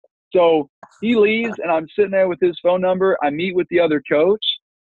 And so he leaves, and I'm sitting there with his phone number. I meet with the other coach.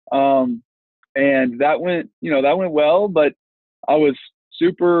 And that went well, but I was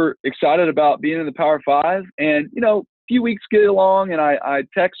super excited about being in the Power 5. And, a few weeks get along, and I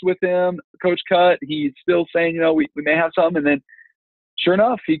text with him, Coach Cut. He's still saying, we may have some. And then sure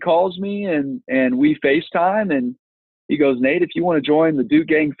enough, he calls me and we FaceTime, and he goes, Nate, if you want to join the Duke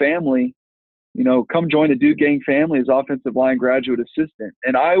Gang family, come join the Duke Gang family as offensive line graduate assistant.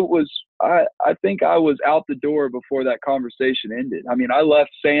 And I think I was out the door before that conversation ended. I mean, I left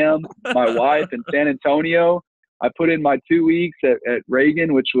Sam, my wife, in San Antonio. I put in my 2 weeks at Reagan,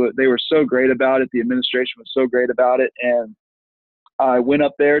 they were so great about it. The administration was so great about it. And I went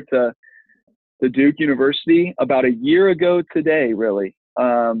up there to Duke University about a year ago today, really,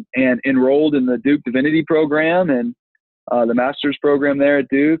 and enrolled in the Duke Divinity program and the master's program there at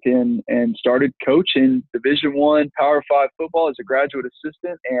Duke, and started coaching Division I Power 5 football as a graduate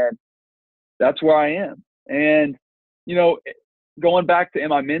assistant. And that's where I am. And, going back to,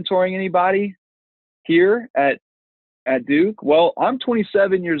 am I mentoring anybody here at Duke? Well, I'm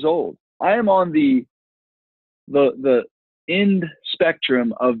 27 years old. I am on the end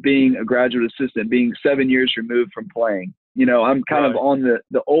spectrum of being a graduate assistant, being 7 years removed from playing. I'm kind of on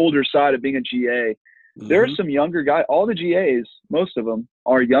the older side of being a GA. Mm-hmm. There are some younger guys. All the GAs, most of them,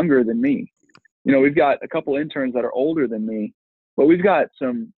 are younger than me. We've got a couple interns that are older than me, but we've got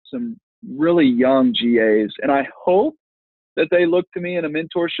some really young GAs. And I hope that they look to me in a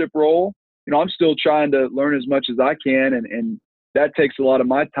mentorship role. I'm still trying to learn as much as I can, and that takes a lot of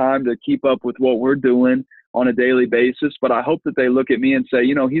my time to keep up with what we're doing on a daily basis. But I hope that they look at me and say,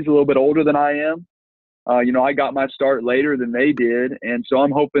 he's a little bit older than I am. I got my start later than they did. And so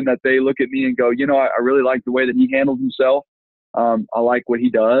I'm hoping that they look at me and go, I really like the way that he handles himself. I like what he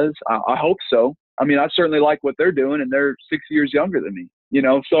does. I hope so. I mean, I certainly like what they're doing, and they're 6 years younger than me,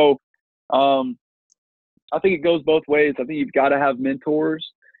 So I think it goes both ways. I think you've got to have mentors,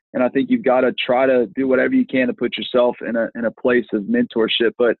 and I think you've got to try to do whatever you can to put yourself in a place of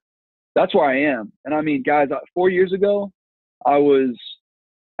mentorship. But that's where I am. And I mean, guys, 4 years ago, I was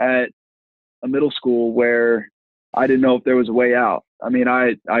at a middle school where I didn't know if there was a way out. I mean,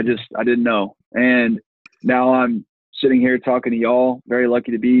 I didn't know. And now I'm sitting here talking to y'all, very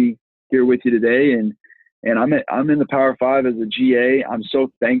lucky to be here with you today. And I'm in the Power 5 as a GA. I'm so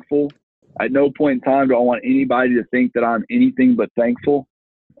thankful. At no point in time do I want anybody to think that I'm anything but thankful.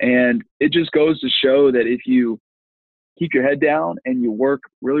 And it just goes to show that if you keep your head down and you work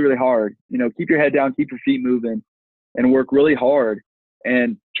really, really hard, keep your head down, keep your feet moving, and work really hard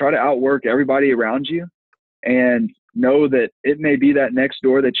and try to outwork everybody around you, and know that it may be that next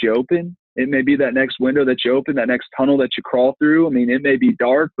door that you open. It may be that next window that you open, that next tunnel that you crawl through. I mean, it may be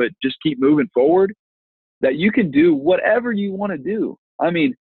dark, but just keep moving forward, that you can do whatever you want to do. I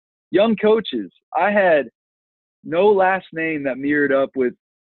mean, young coaches, I had no last name that mirrored up with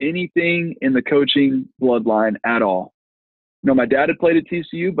anything in the coaching bloodline at all. My dad had played at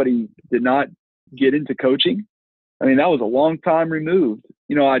TCU, but he did not get into coaching. I mean, that was a long time removed.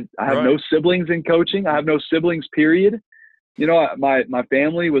 I have no siblings in coaching. I have no siblings, period. My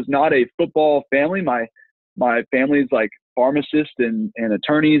family was not a football family. My my family's like pharmacists and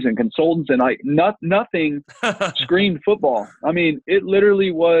attorneys and consultants, and like nothing screamed football. I mean, it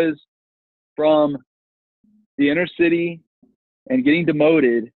literally was from the inner city and getting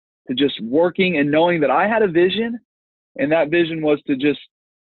demoted to just working and knowing that I had a vision, and that vision was to just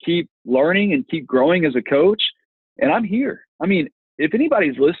keep learning and keep growing as a coach. And I'm here. I mean, if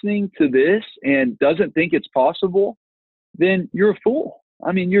anybody's listening to this and doesn't think it's possible, then you're a fool.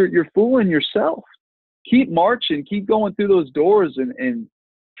 I mean, you're fooling yourself. Keep marching, keep going through those doors and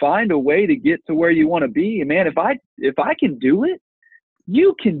find a way to get to where you want to be. And man, if I can do it,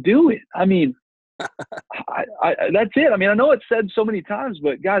 you can do it. I mean, that's it. I mean, I know it's said so many times,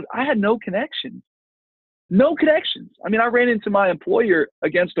 but guys, I had no connections. No connections. I mean, I ran into my employer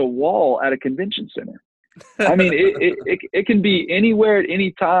against a wall at a convention center. I mean, it can be anywhere at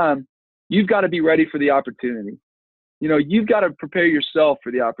any time. You've got to be ready for the opportunity. You know, you've got to prepare yourself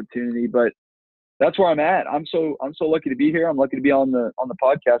for the opportunity, but that's where I'm at. I'm so lucky to be here. I'm lucky to be on the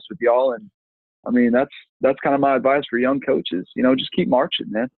podcast with y'all. And I mean, that's kind of my advice for young coaches. You know, just keep marching,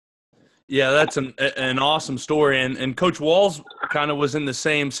 man. Yeah, that's an awesome story. And Coach Walls kind of was in the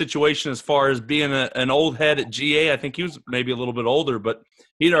same situation as far as being an old head at GA. I think he was maybe a little bit older, but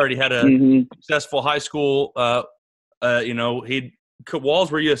he'd already had a successful high school. You know,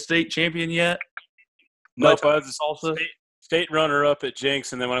 Walls, were you a state champion yet? Nope, I was a state runner-up at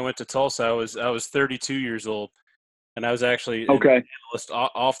Jenks, and then when I went to Tulsa, I was 32 years old, and I was actually an analyst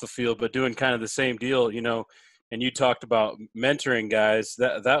off the field, but doing kind of the same deal, you know. And you talked about mentoring guys.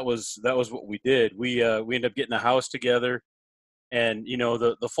 That was what we did. We ended up getting a house together, and you know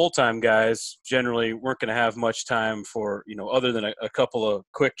the full-time guys generally weren't going to have much time for, you know, other than a couple of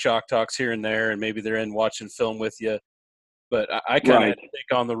quick chalk talks here and there, and maybe they're in watching film with you. But I kind of had to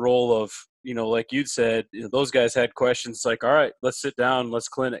take on the role of, you know, like you'd said, you know, those guys had questions like, all right, let's sit down, let's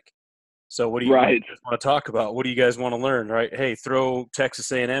clinic. So what do you guys want to talk about? What do you guys want to learn? Right? Hey, throw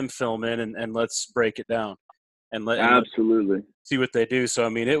Texas A&M film in and let's break it down. And let's see what they do. So I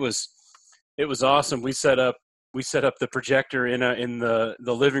mean, it was awesome. We set up the projector in the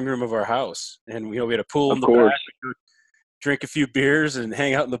living room of our house, and you know we had a pool in the back. We could drink a few beers and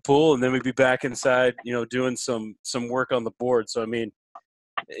hang out in the pool, and then we'd be back inside, you know, doing some work on the board. So I mean,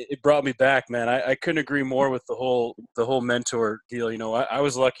 it brought me back, man. I couldn't agree more with the whole mentor deal. You know, I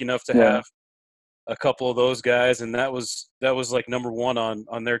was lucky enough to have a couple of those guys, and that was like number one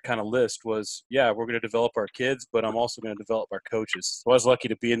on their kind of list was, yeah, we're going to develop our kids, but I'm also going to develop our coaches. So I was lucky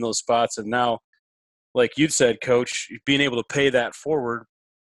to be in those spots. And now, like you said, Coach, being able to pay that forward,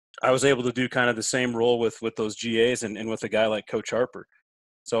 I was able to do kind of the same role with those GAs and with a guy like Coach Harper.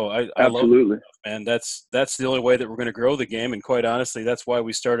 So I love it, man. That's the only way that we're going to grow the game. And quite honestly, that's why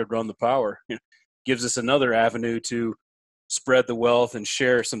we started Run the Power. It gives us another avenue to spread the wealth and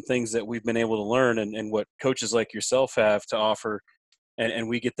share some things that we've been able to learn and what coaches like yourself have to offer. And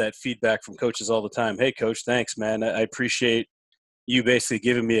we get that feedback from coaches all the time. Hey, Coach, thanks, man. I appreciate you basically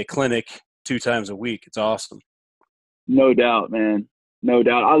giving me a clinic 2 times a week. It's awesome. No doubt, man. No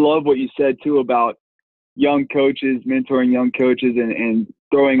doubt. I love what you said, too, about young coaches, mentoring young coaches and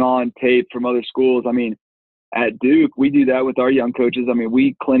throwing on tape from other schools. I mean, at Duke, we do that with our young coaches. I mean,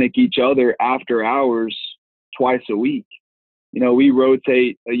 we clinic each other after hours twice a week. You know, we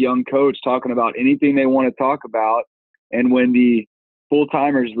rotate a young coach talking about anything they want to talk about. And when the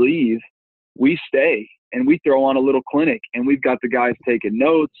full-timers leave, we stay and we throw on a little clinic, and we've got the guys taking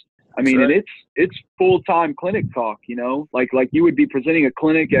notes. I mean, and it's full-time clinic talk, you know, like you would be presenting a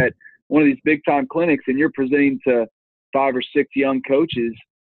clinic at one of these big-time clinics, and you're presenting to 5 or 6 young coaches.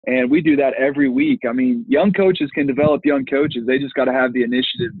 And we do that every week. I mean, young coaches can develop young coaches. They just got to have the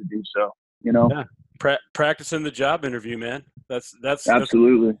initiative to do so, you know? Yeah. Practicing the job interview, man. That's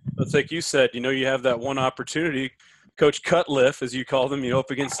absolutely. That's like you said, you know, you have that one opportunity, Coach Cutliff, as you call them, you know, up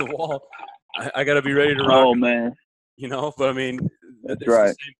against the wall. I got to be ready to rock. Oh, man. You know, but I mean, that's it's right.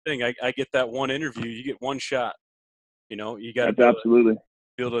 the same thing. I get that one interview. You get one shot. You know, you got to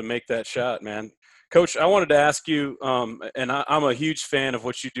be able to make that shot, man. Coach, I wanted to ask you, and I'm a huge fan of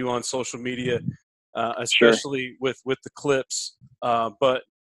what you do on social media, especially with the clips, but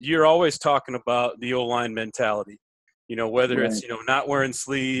you're always talking about the O-line mentality, you know, whether it's, you know, not wearing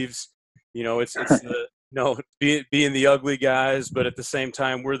sleeves, you know, it's the, you know, being the ugly guys, but at the same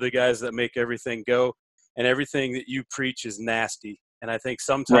time, we're the guys that make everything go, and everything that you preach is nasty. And I think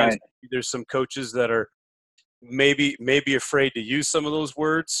sometimes there's some coaches that are maybe afraid to use some of those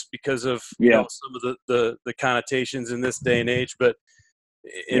words because of you know, some of the connotations in this day and age. But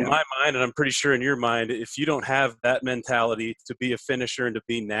in my mind, and I'm pretty sure in your mind, if you don't have that mentality to be a finisher and to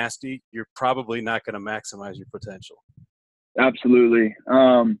be nasty, you're probably not going to maximize your potential. Absolutely.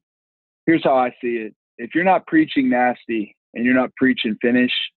 Here's how I see it if you're not preaching nasty and you're not preaching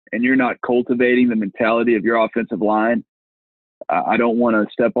finish and you're not cultivating the mentality of your offensive line, I don't want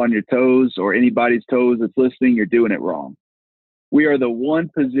to step on your toes or anybody's toes that's listening. You're doing it wrong. We are the one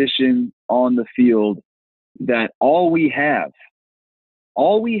position on the field that all we have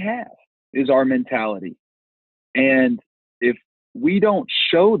is our mentality. And if we don't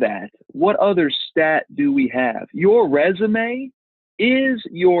show that, what other stat do we have? Your resume is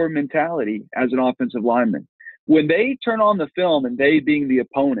your mentality as an offensive lineman. When they turn on the film, and they being the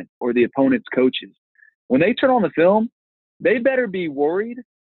opponent or the opponent's coaches, when they turn on the film, they better be worried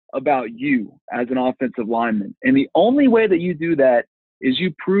about you as an offensive lineman. And the only way that you do that is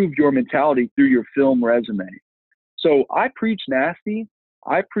you prove your mentality through your film resume. So I preach nasty.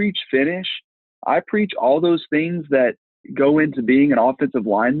 I preach finish. I preach all those things that go into being an offensive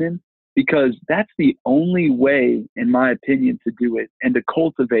lineman, because that's the only way, in my opinion, to do it and to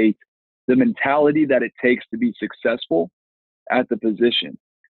cultivate the mentality that it takes to be successful at the position.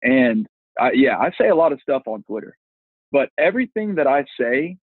 And I say a lot of stuff on Twitter, but everything that I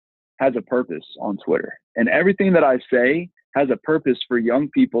say has a purpose on Twitter, and everything that I say has a purpose for young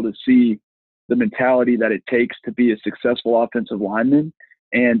people to see the mentality that it takes to be a successful offensive lineman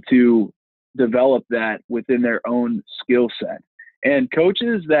and to develop that within their own skill set. And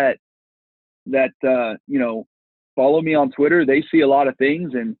coaches that follow me on Twitter, they see a lot of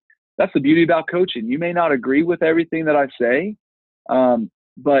things, and that's the beauty about coaching. You may not agree with everything that I say,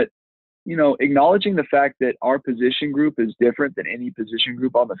 but acknowledging the fact that our position group is different than any position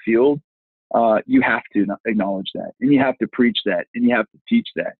group on the field, you have to acknowledge that, and you have to preach that, and you have to teach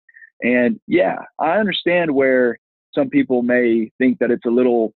that. And I understand where some people may think that it's a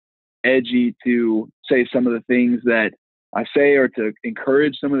little edgy to say some of the things that I say, or to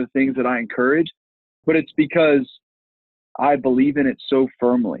encourage some of the things that I encourage, but it's because I believe in it so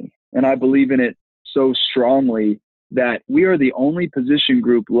firmly, and I believe in it so strongly that we are the only position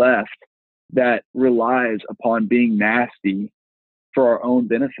group left that relies upon being nasty for our own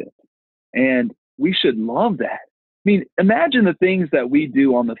benefit. And we should love that. I mean, imagine the things that we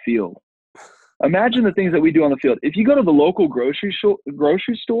do on the field. Imagine the things that we do on the field. If you go to the local grocery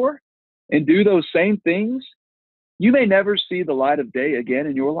store and do those same things, you may never see the light of day again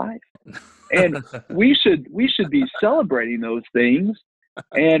in your life. And we should be celebrating those things,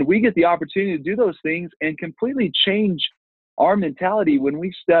 and we get the opportunity to do those things and completely change our mentality when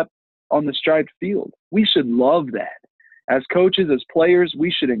we step on the striped field. We should love that. As coaches, as players, we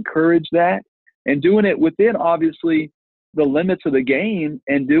should encourage that, and doing it within, obviously, the limits of the game,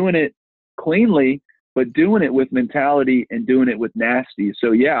 and doing it cleanly, but doing it with mentality and doing it with nasty.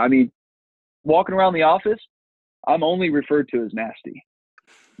 So, walking around the office, I'm only referred to as nasty.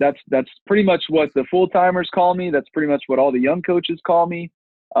 That's pretty much what the full-timers call me. That's pretty much what all the young coaches call me.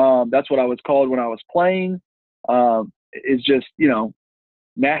 That's what I was called when I was playing. It's just,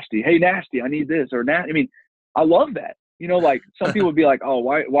 nasty. Hey, nasty, I need this. Or I love that. Like some people would be like, oh,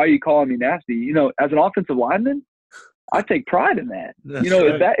 why are you calling me nasty? As an offensive lineman, I take pride in that. That's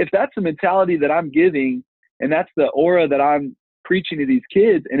right. If that's the mentality that I'm giving, and that's the aura that I'm preaching to these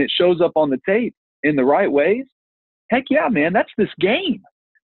kids, and it shows up on the tape in the right ways, heck yeah, man, that's this game.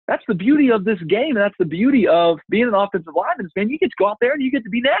 That's the beauty of this game. And that's the beauty of being an offensive lineman, man. You get to go out there and you get to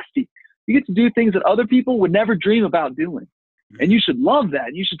be nasty. You get to do things that other people would never dream about doing. And you should love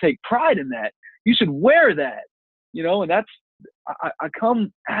that. You should take pride in that. You should wear that, and that's, I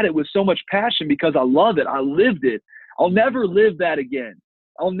come at it with so much passion because I love it. I lived it. I'll never live that again.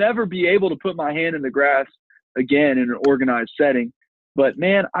 I'll never be able to put my hand in the grass again in an organized setting. But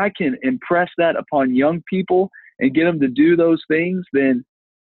man, I can impress that upon young people and get them to do those things, then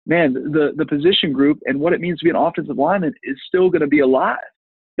man, the position group and what it means to be an offensive lineman is still going to be alive.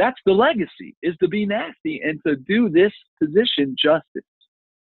 That's the legacy, is to be nasty and to do this position justice.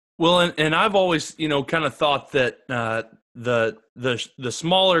 Well, and I've always, kind of thought that the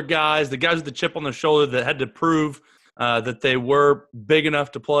smaller guys, the guys with the chip on their shoulder that had to prove that they were big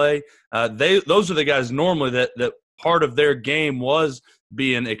enough to play, those are the guys normally that part of their game was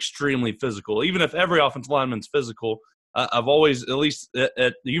being extremely physical. Even if every offensive lineman's physical, I've always, at least at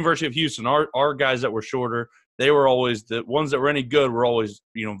the University of Houston, our guys that were shorter, they were always, the ones that were any good were always,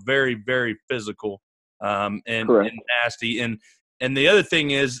 very, very physical and nasty. And the other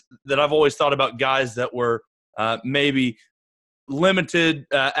thing is that I've always thought about guys that were maybe limited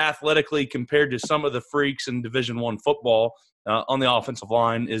athletically compared to some of the freaks in Division I football on the offensive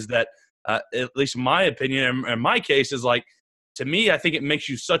line, is that at least in my opinion, and my case, is like, to me, I think it makes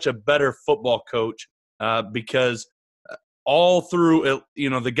you such a better football coach because all through,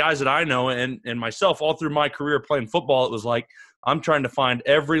 the guys that I know and myself, all through my career playing football, it was like I'm trying to find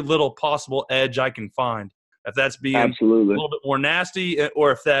every little possible edge I can find. If that's being Absolutely. a little bit more nasty,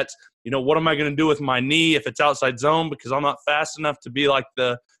 or if that's, what am I going to do with my knee if it's outside zone because I'm not fast enough to be like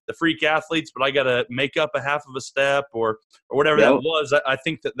the freak athletes, but I got to make up a half of a step or whatever that was. I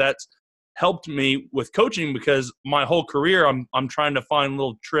think that's helped me with coaching because my whole career I'm trying to find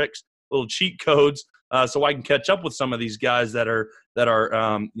little tricks, little cheat codes, so I can catch up with some of these guys that are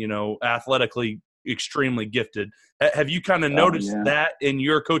athletically extremely gifted. Have you kind of noticed that in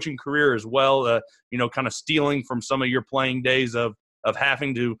your coaching career as well? Kind of stealing from some of your playing days of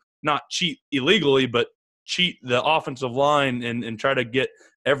having to not cheat illegally, but cheat the offensive line and try to get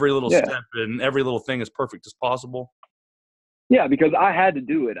every little step and every little thing as perfect as possible? Yeah, because I had to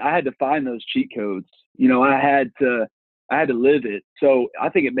do it. I had to find those cheat codes. I had to live it. So I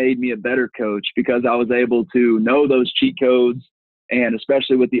think it made me a better coach because I was able to know those cheat codes, and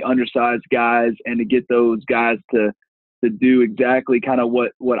especially with the undersized guys, and to get those guys to do exactly kind of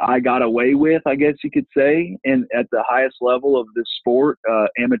what I got away with, I guess you could say, and at the highest level of this sport,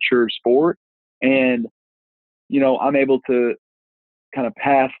 amateur sport. And, I'm able to kind of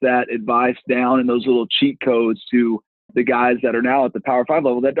pass that advice down and those little cheat codes to the guys that are now at the Power 5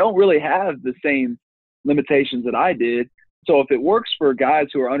 level that don't really have the same limitations that I did. So if it works for guys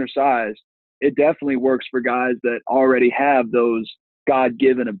who are undersized, it definitely works for guys that already have those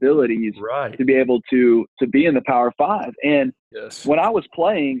God-given abilities to be able to be in the Power 5. And when I was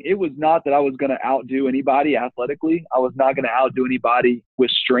playing, it was not that I was going to outdo anybody athletically. I was not going to outdo anybody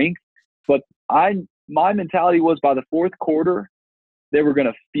with strength. But my mentality was by the fourth quarter, they were going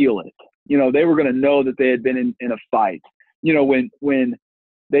to feel it. They were going to know that they had been in a fight. When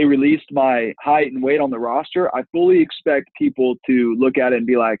they released my height and weight on the roster, I fully expect people to look at it and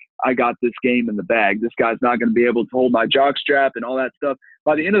be like, I got this game in the bag. This guy's not going to be able to hold my jock strap and all that stuff.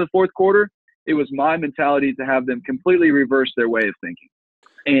 By the end of the fourth quarter, it was my mentality to have them completely reverse their way of thinking.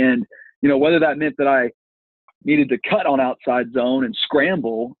 And, whether that meant that I needed to cut on outside zone and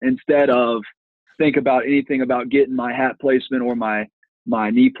scramble instead of think about anything about getting my hat placement or my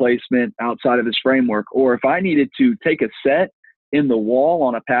knee placement outside of his framework, or if I needed to take a set in the wall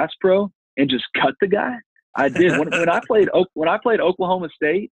on a pass pro and just cut the guy, I did. When I played Oklahoma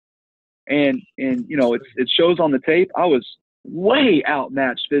State, and it shows on the tape, I was way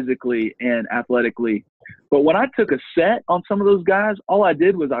outmatched physically and athletically. But when I took a set on some of those guys, all I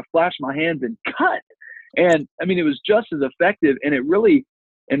did was I flashed my hands and cut. And I mean, it was just as effective, and it really,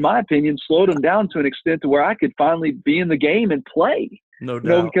 in my opinion, slowed them down to an extent to where I could finally be in the game and play. No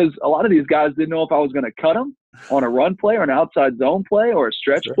doubt. Because a lot of these guys didn't know if I was going to cut them on a run play or an outside zone play or a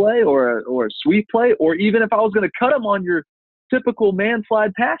stretch play or a sweep play, or even if I was going to cut them on your typical man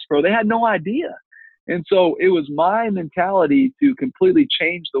slide pass pro. They had no idea. And so it was my mentality to completely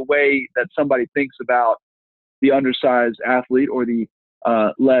change the way that somebody thinks about the undersized athlete or the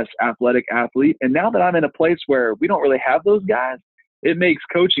less athletic athlete. And now that I'm in a place where we don't really have those guys, it makes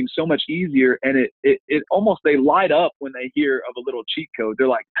coaching so much easier. And it almost, they light up when they hear of a little cheat code. They're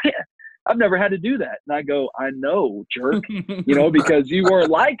like, man, I've never had to do that. And I go, I know, jerk, because you weren't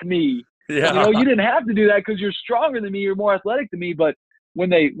like me. Yeah. You didn't have to do that because you're stronger than me. You're more athletic than me. But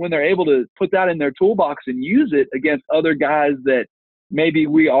when they're able to put that in their toolbox and use it against other guys that maybe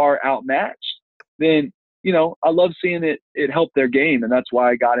we are outmatched, then, I love seeing it help their game. And that's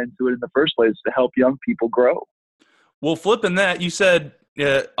why I got into it in the first place, to help young people grow. Well, flipping that, you said,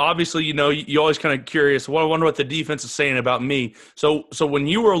 obviously, you always kind of curious. Well, I wonder what the defense is saying about me. So when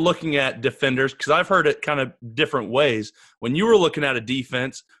you were looking at defenders, because I've heard it kind of different ways. When you were looking at a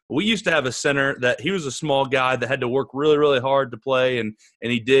defense, we used to have a center that he was a small guy that had to work really, really hard to play, and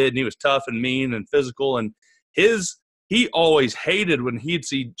he did, and he was tough and mean and physical. And he always hated when he'd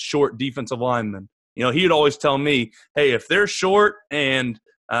see short defensive linemen. He'd always tell me, hey, if they're short and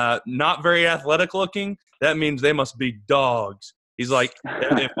not very athletic looking, that means they must be dogs. He's like,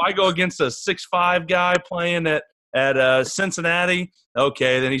 if I go against a 6'5" guy playing at Cincinnati,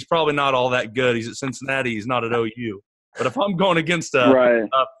 okay, then he's probably not all that good. He's at Cincinnati. He's not at OU. But if I'm going against a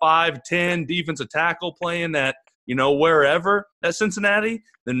 5'10" defensive tackle playing at wherever at Cincinnati,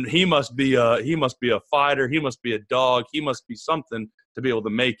 then he must be a fighter. He must be a dog. He must be something to be able to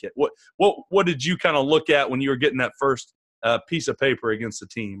make it. What did you kind of look at when you were getting that first piece of paper against the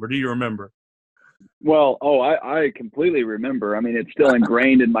team, or do you remember? Well, I completely remember. I mean, it's still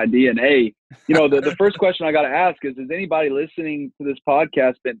ingrained in my DNA. The first question I got to ask is, has anybody listening to this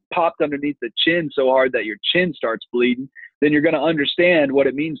podcast been popped underneath the chin so hard that your chin starts bleeding? Then you're going to understand what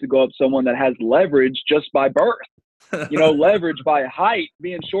it means to go up someone that has leverage just by birth. Leverage by height,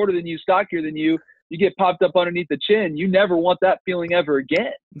 being shorter than you, stockier than you. you get popped up underneath the chin, you never want that feeling ever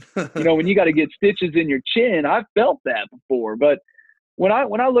again. When you got to get stitches in your chin, I've felt that before. But when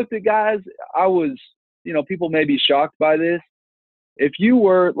I looked at guys, I was, people may be shocked by this. If you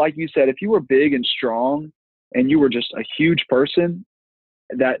were, like you said, if you were big and strong and you were just a huge person,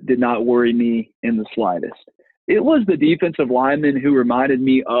 that did not worry me in the slightest. It was the defensive linemen who reminded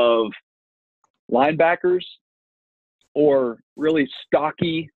me of linebackers or really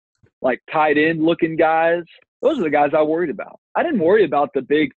stocky, like tight end looking guys. Those are the guys I worried about. I didn't worry about the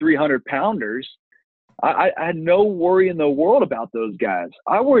big 300-pounders. I had no worry in the world about those guys.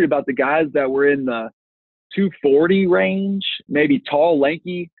 I worried about the guys that were in the 240 range, maybe tall,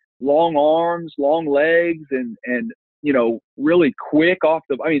 lanky, long arms, long legs, and really quick off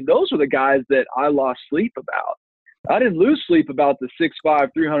the – those were the guys that I lost sleep about. I didn't lose sleep about the 6'5",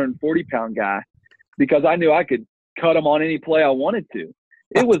 340-pound guy because I knew I could cut him on any play I wanted to.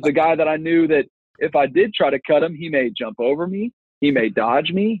 It was the guy that I knew that if I did try to cut him, he may jump over me, he may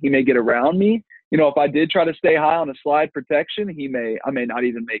dodge me, he may get around me. If I did try to stay high on a slide protection, I may not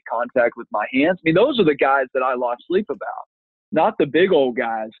even make contact with my hands. Those are the guys that I lost sleep about, not the big old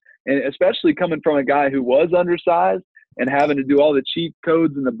guys. And especially coming from a guy who was undersized and having to do all the cheat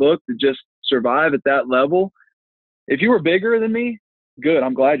codes in the book to just survive at that level. If you were bigger than me, good.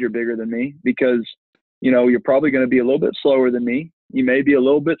 I'm glad you're bigger than me because, you're probably going to be a little bit slower than me. You may be a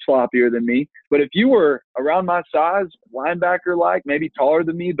little bit sloppier than me. But if you were around my size, linebacker-like, maybe taller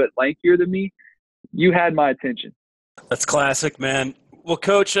than me but lankier than me, you had my attention. That's classic, man. Well,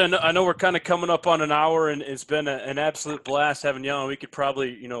 Coach, I know we're kind of coming up on an hour, and it's been an absolute blast having you on. We could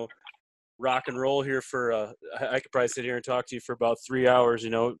probably, rock and roll here for I could probably sit here and talk to you for about 3 hours,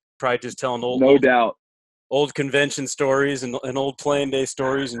 probably just telling old convention stories and old playing day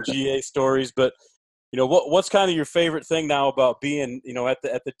stories and GA stories. But, what's kind of your favorite thing now about being, at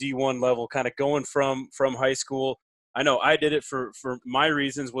the D1 level, kind of going from high school? I know I did it for my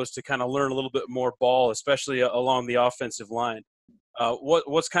reasons was to kind of learn a little bit more ball, especially along the offensive line.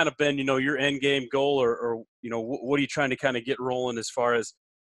 What's kind of been, your end game goal or what are you trying to kind of get rolling as far as,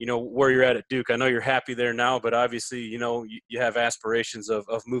 where you're at Duke? I know you're happy there now, but obviously, you have aspirations of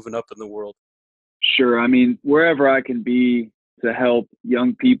moving up in the world. Sure. Wherever I can be to help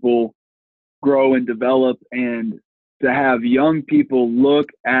young people grow and develop and to have young people look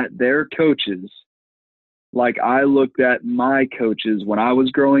at their coaches like I looked at my coaches when I was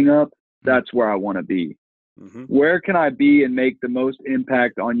growing up, that's where I want to be. Mm-hmm. Where can I be and make the most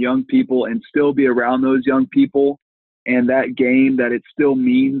impact on young people and still be around those young people and that game that it still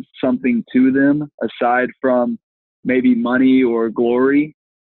means something to them aside from maybe money or glory?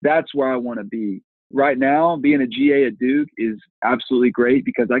 That's where I want to be. Right now, being a GA at Duke is absolutely great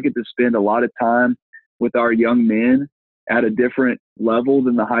because I get to spend a lot of time with our young men at a different level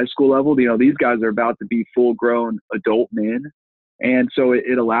than the high school level. These guys are about to be full-grown adult men. And so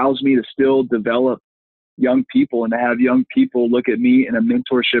it allows me to still develop young people and to have young people look at me in a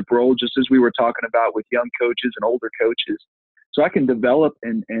mentorship role, just as we were talking about with young coaches and older coaches. So I can develop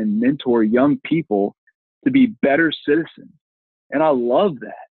and mentor young people to be better citizens. And I love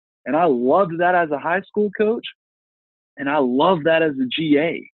that. And I loved that as a high school coach. And I love that as a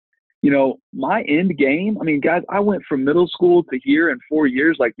GA. My end game, guys, I went from middle school to here in 4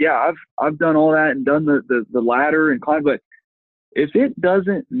 years. I've done all that and done the ladder and climb. But if it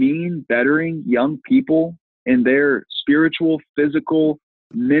doesn't mean bettering young people in their spiritual, physical,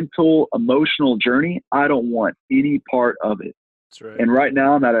 mental, emotional journey, I don't want any part of it. That's right. And right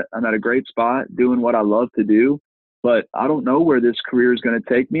now I'm at a great spot doing what I love to do, but I don't know where this career is going to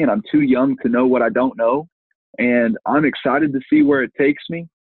take me, and I'm too young to know what I don't know. And I'm excited to see where it takes me.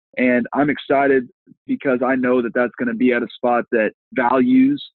 And I'm excited because I know that that's going to be at a spot that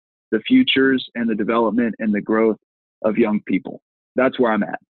values the futures and the development and the growth of young people. That's where I'm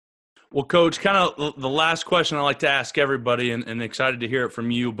at. Well, Coach, kind of the last question I like to ask everybody, and excited to hear it from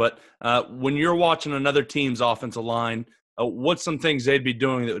you, but when you're watching another team's offensive line, what's some things they'd be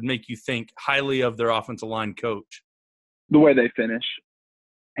doing that would make you think highly of their offensive line coach? The way they finish.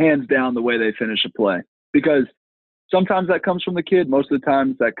 Hands down, the way they finish a play. Because sometimes that comes from the kid. Most of the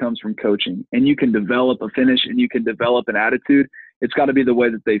times that comes from coaching. And you can develop a finish and you can develop an attitude. It's got to be the way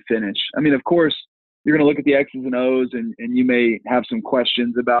that they finish. Of course, you're going to look at the X's and O's and you may have some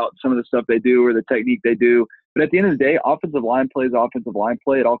questions about some of the stuff they do or the technique they do. But at the end of the day, offensive line play is offensive line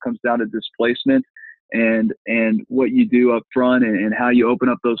play. It all comes down to displacement and what you do up front and how you open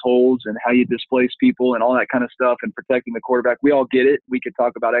up those holes and how you displace people and all that kind of stuff and protecting the quarterback. We all get it. We could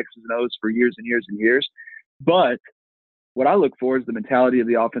talk about X's and O's for years and years and years. But what I look for is the mentality of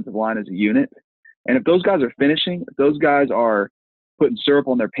the offensive line as a unit. And if those guys are finishing, if those guys are putting syrup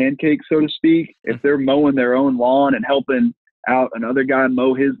on their pancakes, so to speak. If they're mowing their own lawn and helping out another guy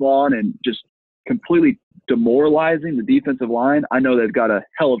mow his lawn and just completely demoralizing the defensive line, I know they've got a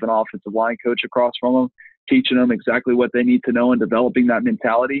hell of an offensive line coach across from them, teaching them exactly what they need to know and developing that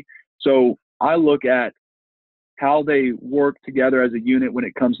mentality. So I look at how they work together as a unit when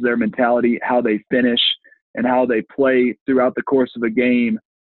it comes to their mentality, how they finish, and how they play throughout the course of a game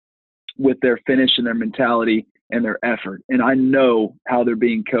with their finish and their mentality and their effort. And I know how they're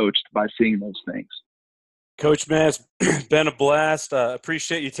being coached by seeing those things. Coach, man, it's been a blast.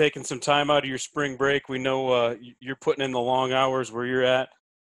 Appreciate you taking some time out of your spring break. We know you're putting in the long hours where you're at,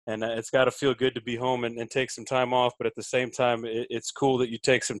 and it's got to feel good to be home and take some time off. But at the same time, it's cool that you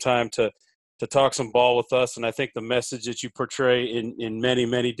take some time to talk some ball with us. And I think the message that you portray in many,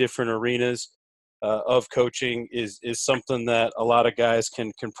 many different arenas of coaching is something that a lot of guys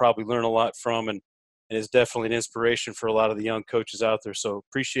can probably learn a lot from, and is definitely an inspiration for a lot of the young coaches out there. So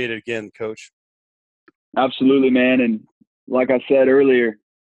appreciate it again, Coach. Absolutely, man. And like I said earlier,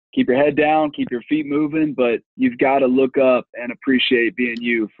 keep your head down, keep your feet moving, but you've got to look up and appreciate being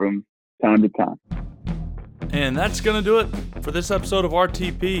you from time to time. And that's going to do it for this episode of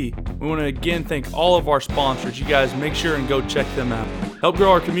RTP. We want to again thank all of our sponsors. You guys make sure and go check them out. Help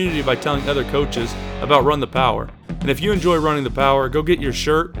grow our community by telling other coaches about Run the Power. And if you enjoy running the power, go get your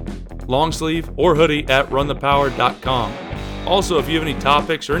shirt, long sleeve, or hoodie at runthepower.com. Also, if you have any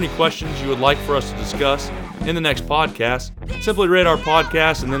topics or any questions you would like for us to discuss in the next podcast, simply rate our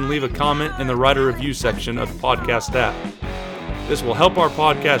podcast and then leave a comment in the writer review section of the podcast app. This will help our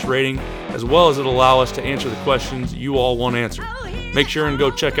podcast rating, as well as it'll allow us to answer the questions you all want answered. Make sure and go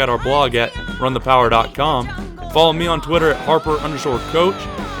check out our blog at runthepower.com. Follow me on Twitter at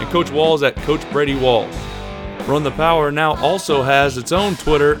Harper_Coach and Coach Walls at Coach Brady Walls. Run the Power now also has its own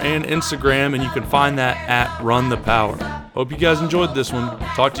Twitter and Instagram, and you can find that at Run the Power. Hope you guys enjoyed this one.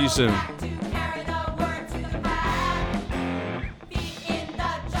 Talk to you soon.